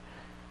chair.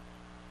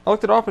 I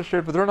looked at office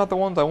chairs, but they're not the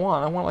ones I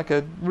want. I want like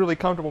a really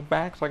comfortable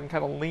back so I can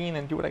kind of lean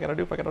and do what I gotta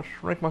do. If I gotta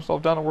shrink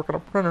myself down and work on a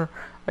printer,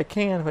 I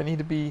can. If I need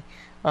to be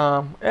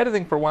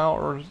editing for a while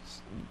or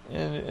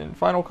in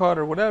Final Cut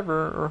or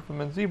whatever, or if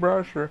I'm in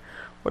ZBrush or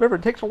whatever,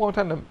 it takes a long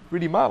time to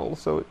 3D model.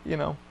 So, you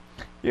know,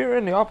 you're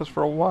in the office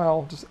for a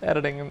while just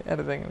editing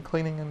and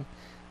cleaning and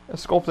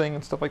sculpting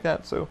and stuff like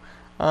that. So,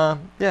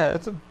 yeah,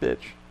 it's a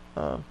bitch.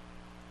 But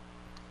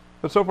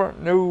so far,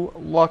 no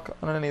luck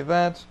on any of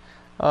that.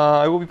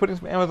 I will be putting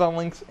some Amazon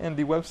links in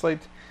the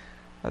website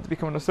to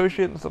become an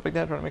associate and stuff like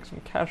that, trying to make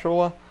some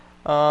cashola.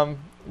 But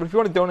if you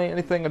want to donate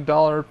anything,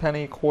 $1, a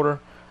penny, a quarter,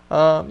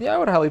 yeah, I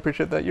would highly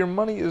appreciate that. Your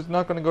money is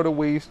not going to go to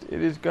waste.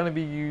 It is going to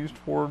be used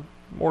for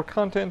more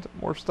content,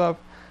 more stuff.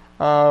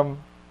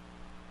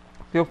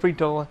 Feel free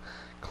to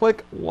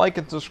click like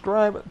and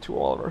subscribe to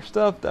all of our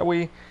stuff. That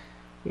way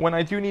when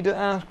I do need to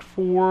ask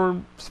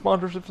for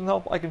sponsorships and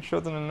help, I can show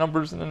them the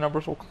numbers, and the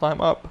numbers will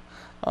climb up.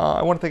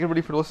 I want to thank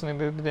everybody for listening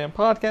to the damn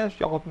podcast.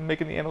 Y'all have been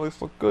making the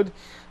analytics look good.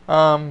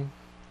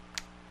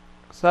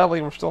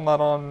 Sadly, we're still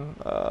not on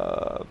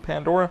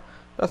Pandora.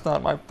 That's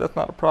not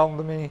a problem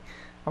to me.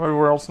 I'm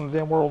everywhere else in the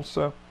damn world,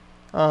 so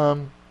I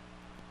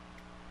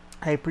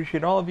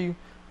appreciate all of you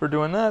for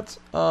doing that.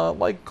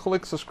 Like,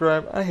 click,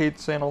 subscribe. I hate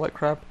saying all that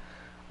crap.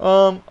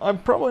 I'm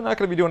probably not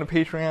going to be doing a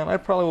Patreon. I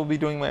probably will be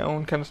doing my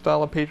own kind of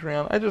style of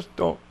Patreon. I just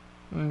don't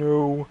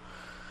know.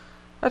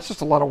 That's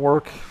just a lot of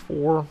work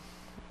for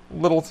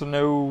little to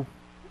no,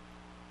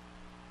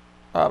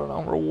 I don't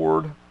know,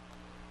 reward.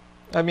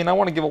 I mean, I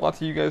want to give a lot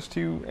to you guys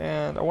too,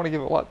 and I want to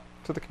give a lot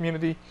to the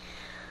community.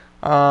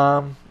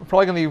 I'm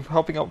probably going to be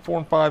helping out 4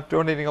 and 5,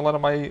 donating a lot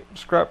of my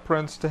scrap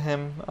prints to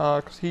him,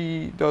 because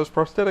he does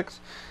prosthetics.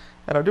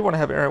 And I do want to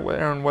have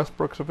Aaron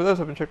Westbrook, so for those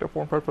who haven't checked out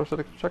 4 and 5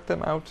 prosthetics, check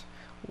them out.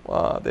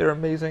 They're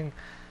amazing.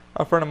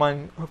 A friend of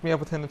mine hooked me up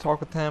with him to talk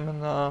with him,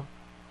 and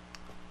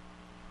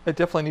I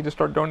definitely need to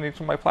start donating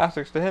some of my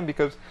plastics to him,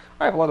 because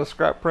I have a lot of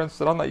scrap prints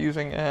that I'm not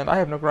using, and I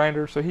have no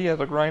grinder, so he has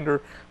a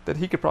grinder that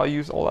he could probably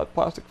use all that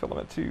plastic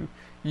filament to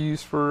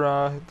use for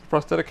the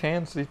prosthetic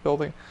hands that he's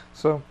building.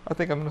 So I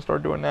think I'm going to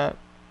start doing that.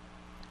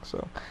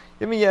 So,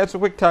 I mean, yeah, it's a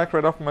quick tax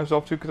write-off for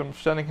myself too, because I'm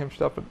sending him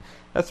stuff, but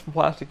that's some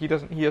plastic he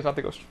has nothing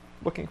to go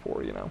looking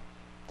for, you know.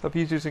 So if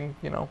he's using,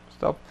 you know,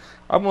 stuff,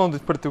 I'm willing to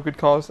put it to a good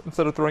cause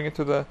instead of throwing it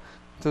to the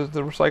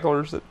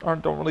recyclers that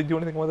don't really do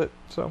anything with it.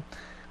 So I'm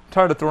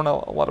tired of throwing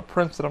out a lot of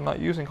prints that I'm not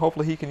using.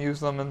 Hopefully he can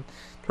use them and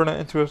turn it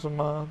into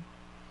some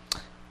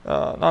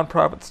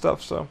non-profit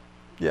stuff. So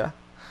yeah,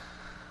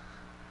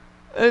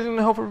 and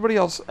help everybody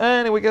else.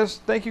 Anyway,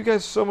 guys, thank you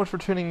guys so much for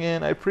tuning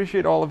in. I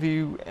appreciate all of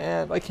you,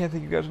 and I can't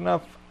thank you guys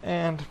enough.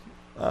 And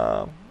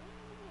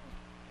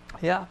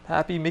yeah,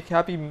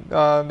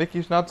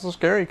 Mickey's Not So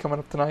Scary coming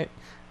up tonight.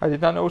 I did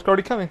not know it was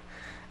already coming.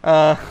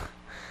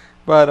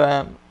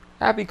 But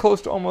happy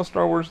close to almost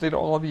Star Wars Day to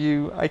all of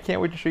you. I can't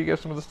wait to show you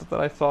guys some of the stuff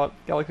that I thought,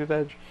 Galaxy's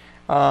Edge.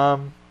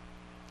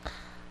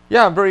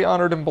 Yeah, I'm very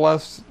honored and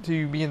blessed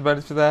to be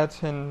invited to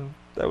that, and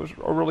that was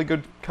a really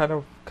good kind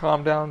of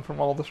calm down from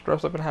all the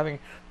stress I've been having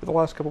for the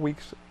last couple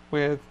weeks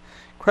with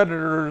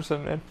creditors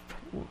and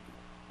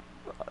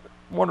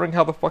wondering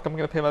how the fuck I'm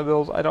going to pay my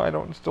bills. I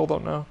still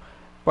don't know.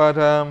 But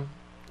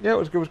yeah, it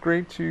was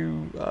great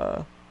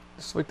to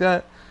just like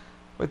that.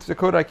 With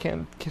Dakota, I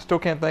still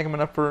can't thank him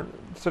enough for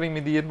sending me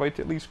the invite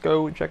to at least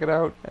go and check it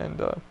out.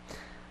 And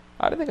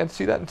I didn't think I'd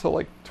see that until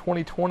like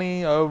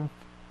 2020 of,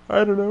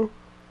 I don't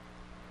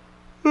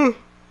know,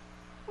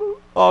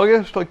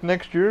 August, like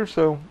next year.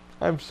 So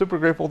I'm super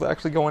grateful to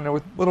actually go in there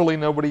with literally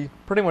nobody,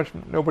 pretty much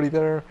nobody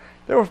there.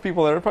 There was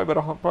people there,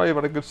 probably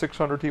about a good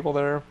 600 people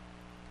there.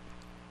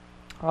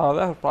 That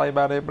was probably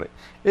about it, but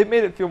it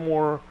made it feel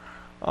more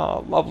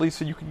lovely,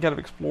 so you can kind of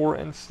explore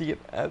and see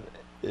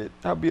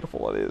how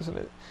beautiful it is,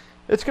 and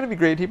it's going to be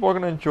great. People are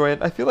going to enjoy it.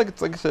 I feel like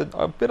it's, like I said,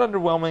 a bit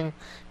underwhelming,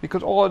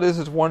 because all it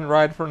is one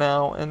ride for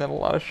now, and then a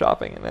lot of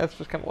shopping, and that's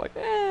just kind of like,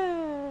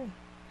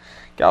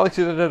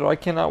 Galaxy's Edge, I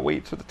cannot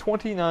wait. So the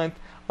 29th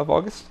of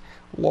August,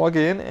 log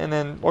in, and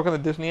then log on the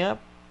Disney app,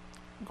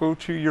 go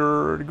to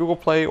your Google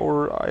Play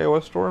or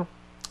iOS store,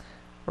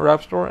 or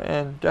App Store,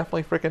 and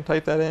definitely freaking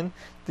type that in,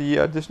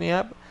 the Disney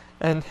app,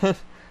 and then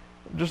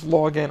just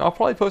log in. I'll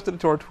probably post it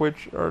to our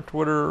Twitch or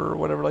Twitter or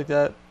whatever like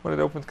that when it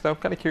opens, because I'm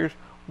kind of curious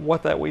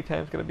what that wait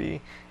time is going to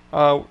be.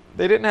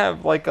 They didn't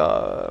have like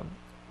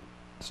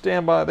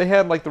standby. They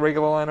had like the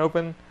regular line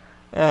open,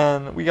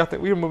 and we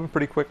were moving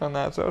pretty quick on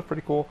that, so it was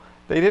pretty cool.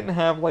 They didn't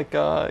have like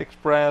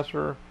express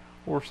or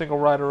single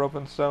rider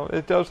open, so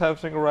it does have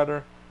single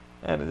rider,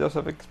 and it does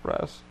have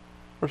express,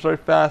 or sorry,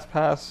 fast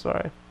pass.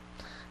 Sorry,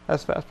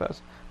 that's fast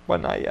pass,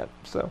 but not yet.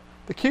 So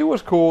the queue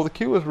was cool. The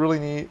queue was really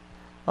neat.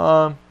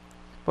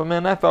 But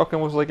man, that Falcon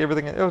was like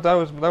everything. That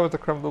was the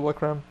creme de la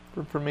creme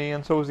for me,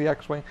 and so was the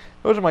X-Wing.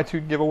 Those are my two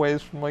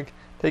giveaways from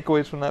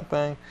takeaways from that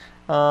thing.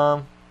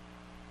 I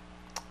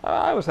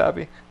was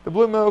happy. The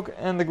blue milk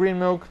and the green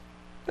milk,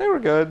 they were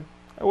good.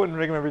 I wouldn't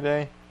drink them every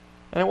day,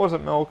 and it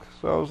wasn't milk,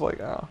 so I was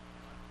like, I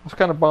was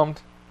kind of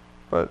bummed,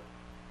 but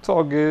it's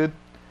all good.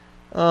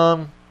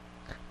 But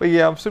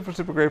yeah, I'm super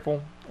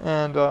grateful,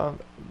 and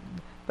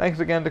thanks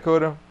again,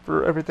 Dakota,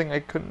 for everything.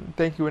 I couldn't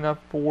thank you enough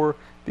for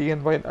the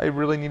invite. I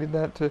really needed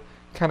that to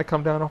kind of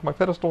come down off my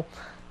pedestal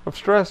of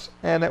stress,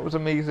 and that was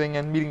amazing,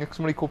 and meeting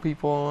so many cool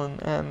people,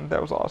 and that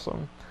was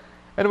awesome.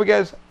 Anyway,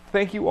 guys,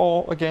 thank you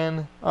all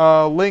again.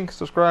 Link,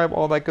 subscribe,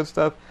 all that good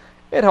stuff.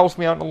 It helps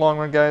me out in the long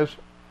run, guys.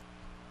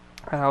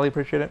 I highly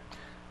appreciate it.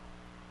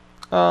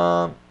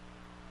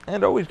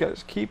 And always,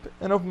 guys, keep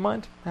an open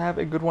mind. Have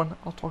a good one.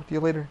 I'll talk to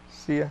you later.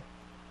 See ya.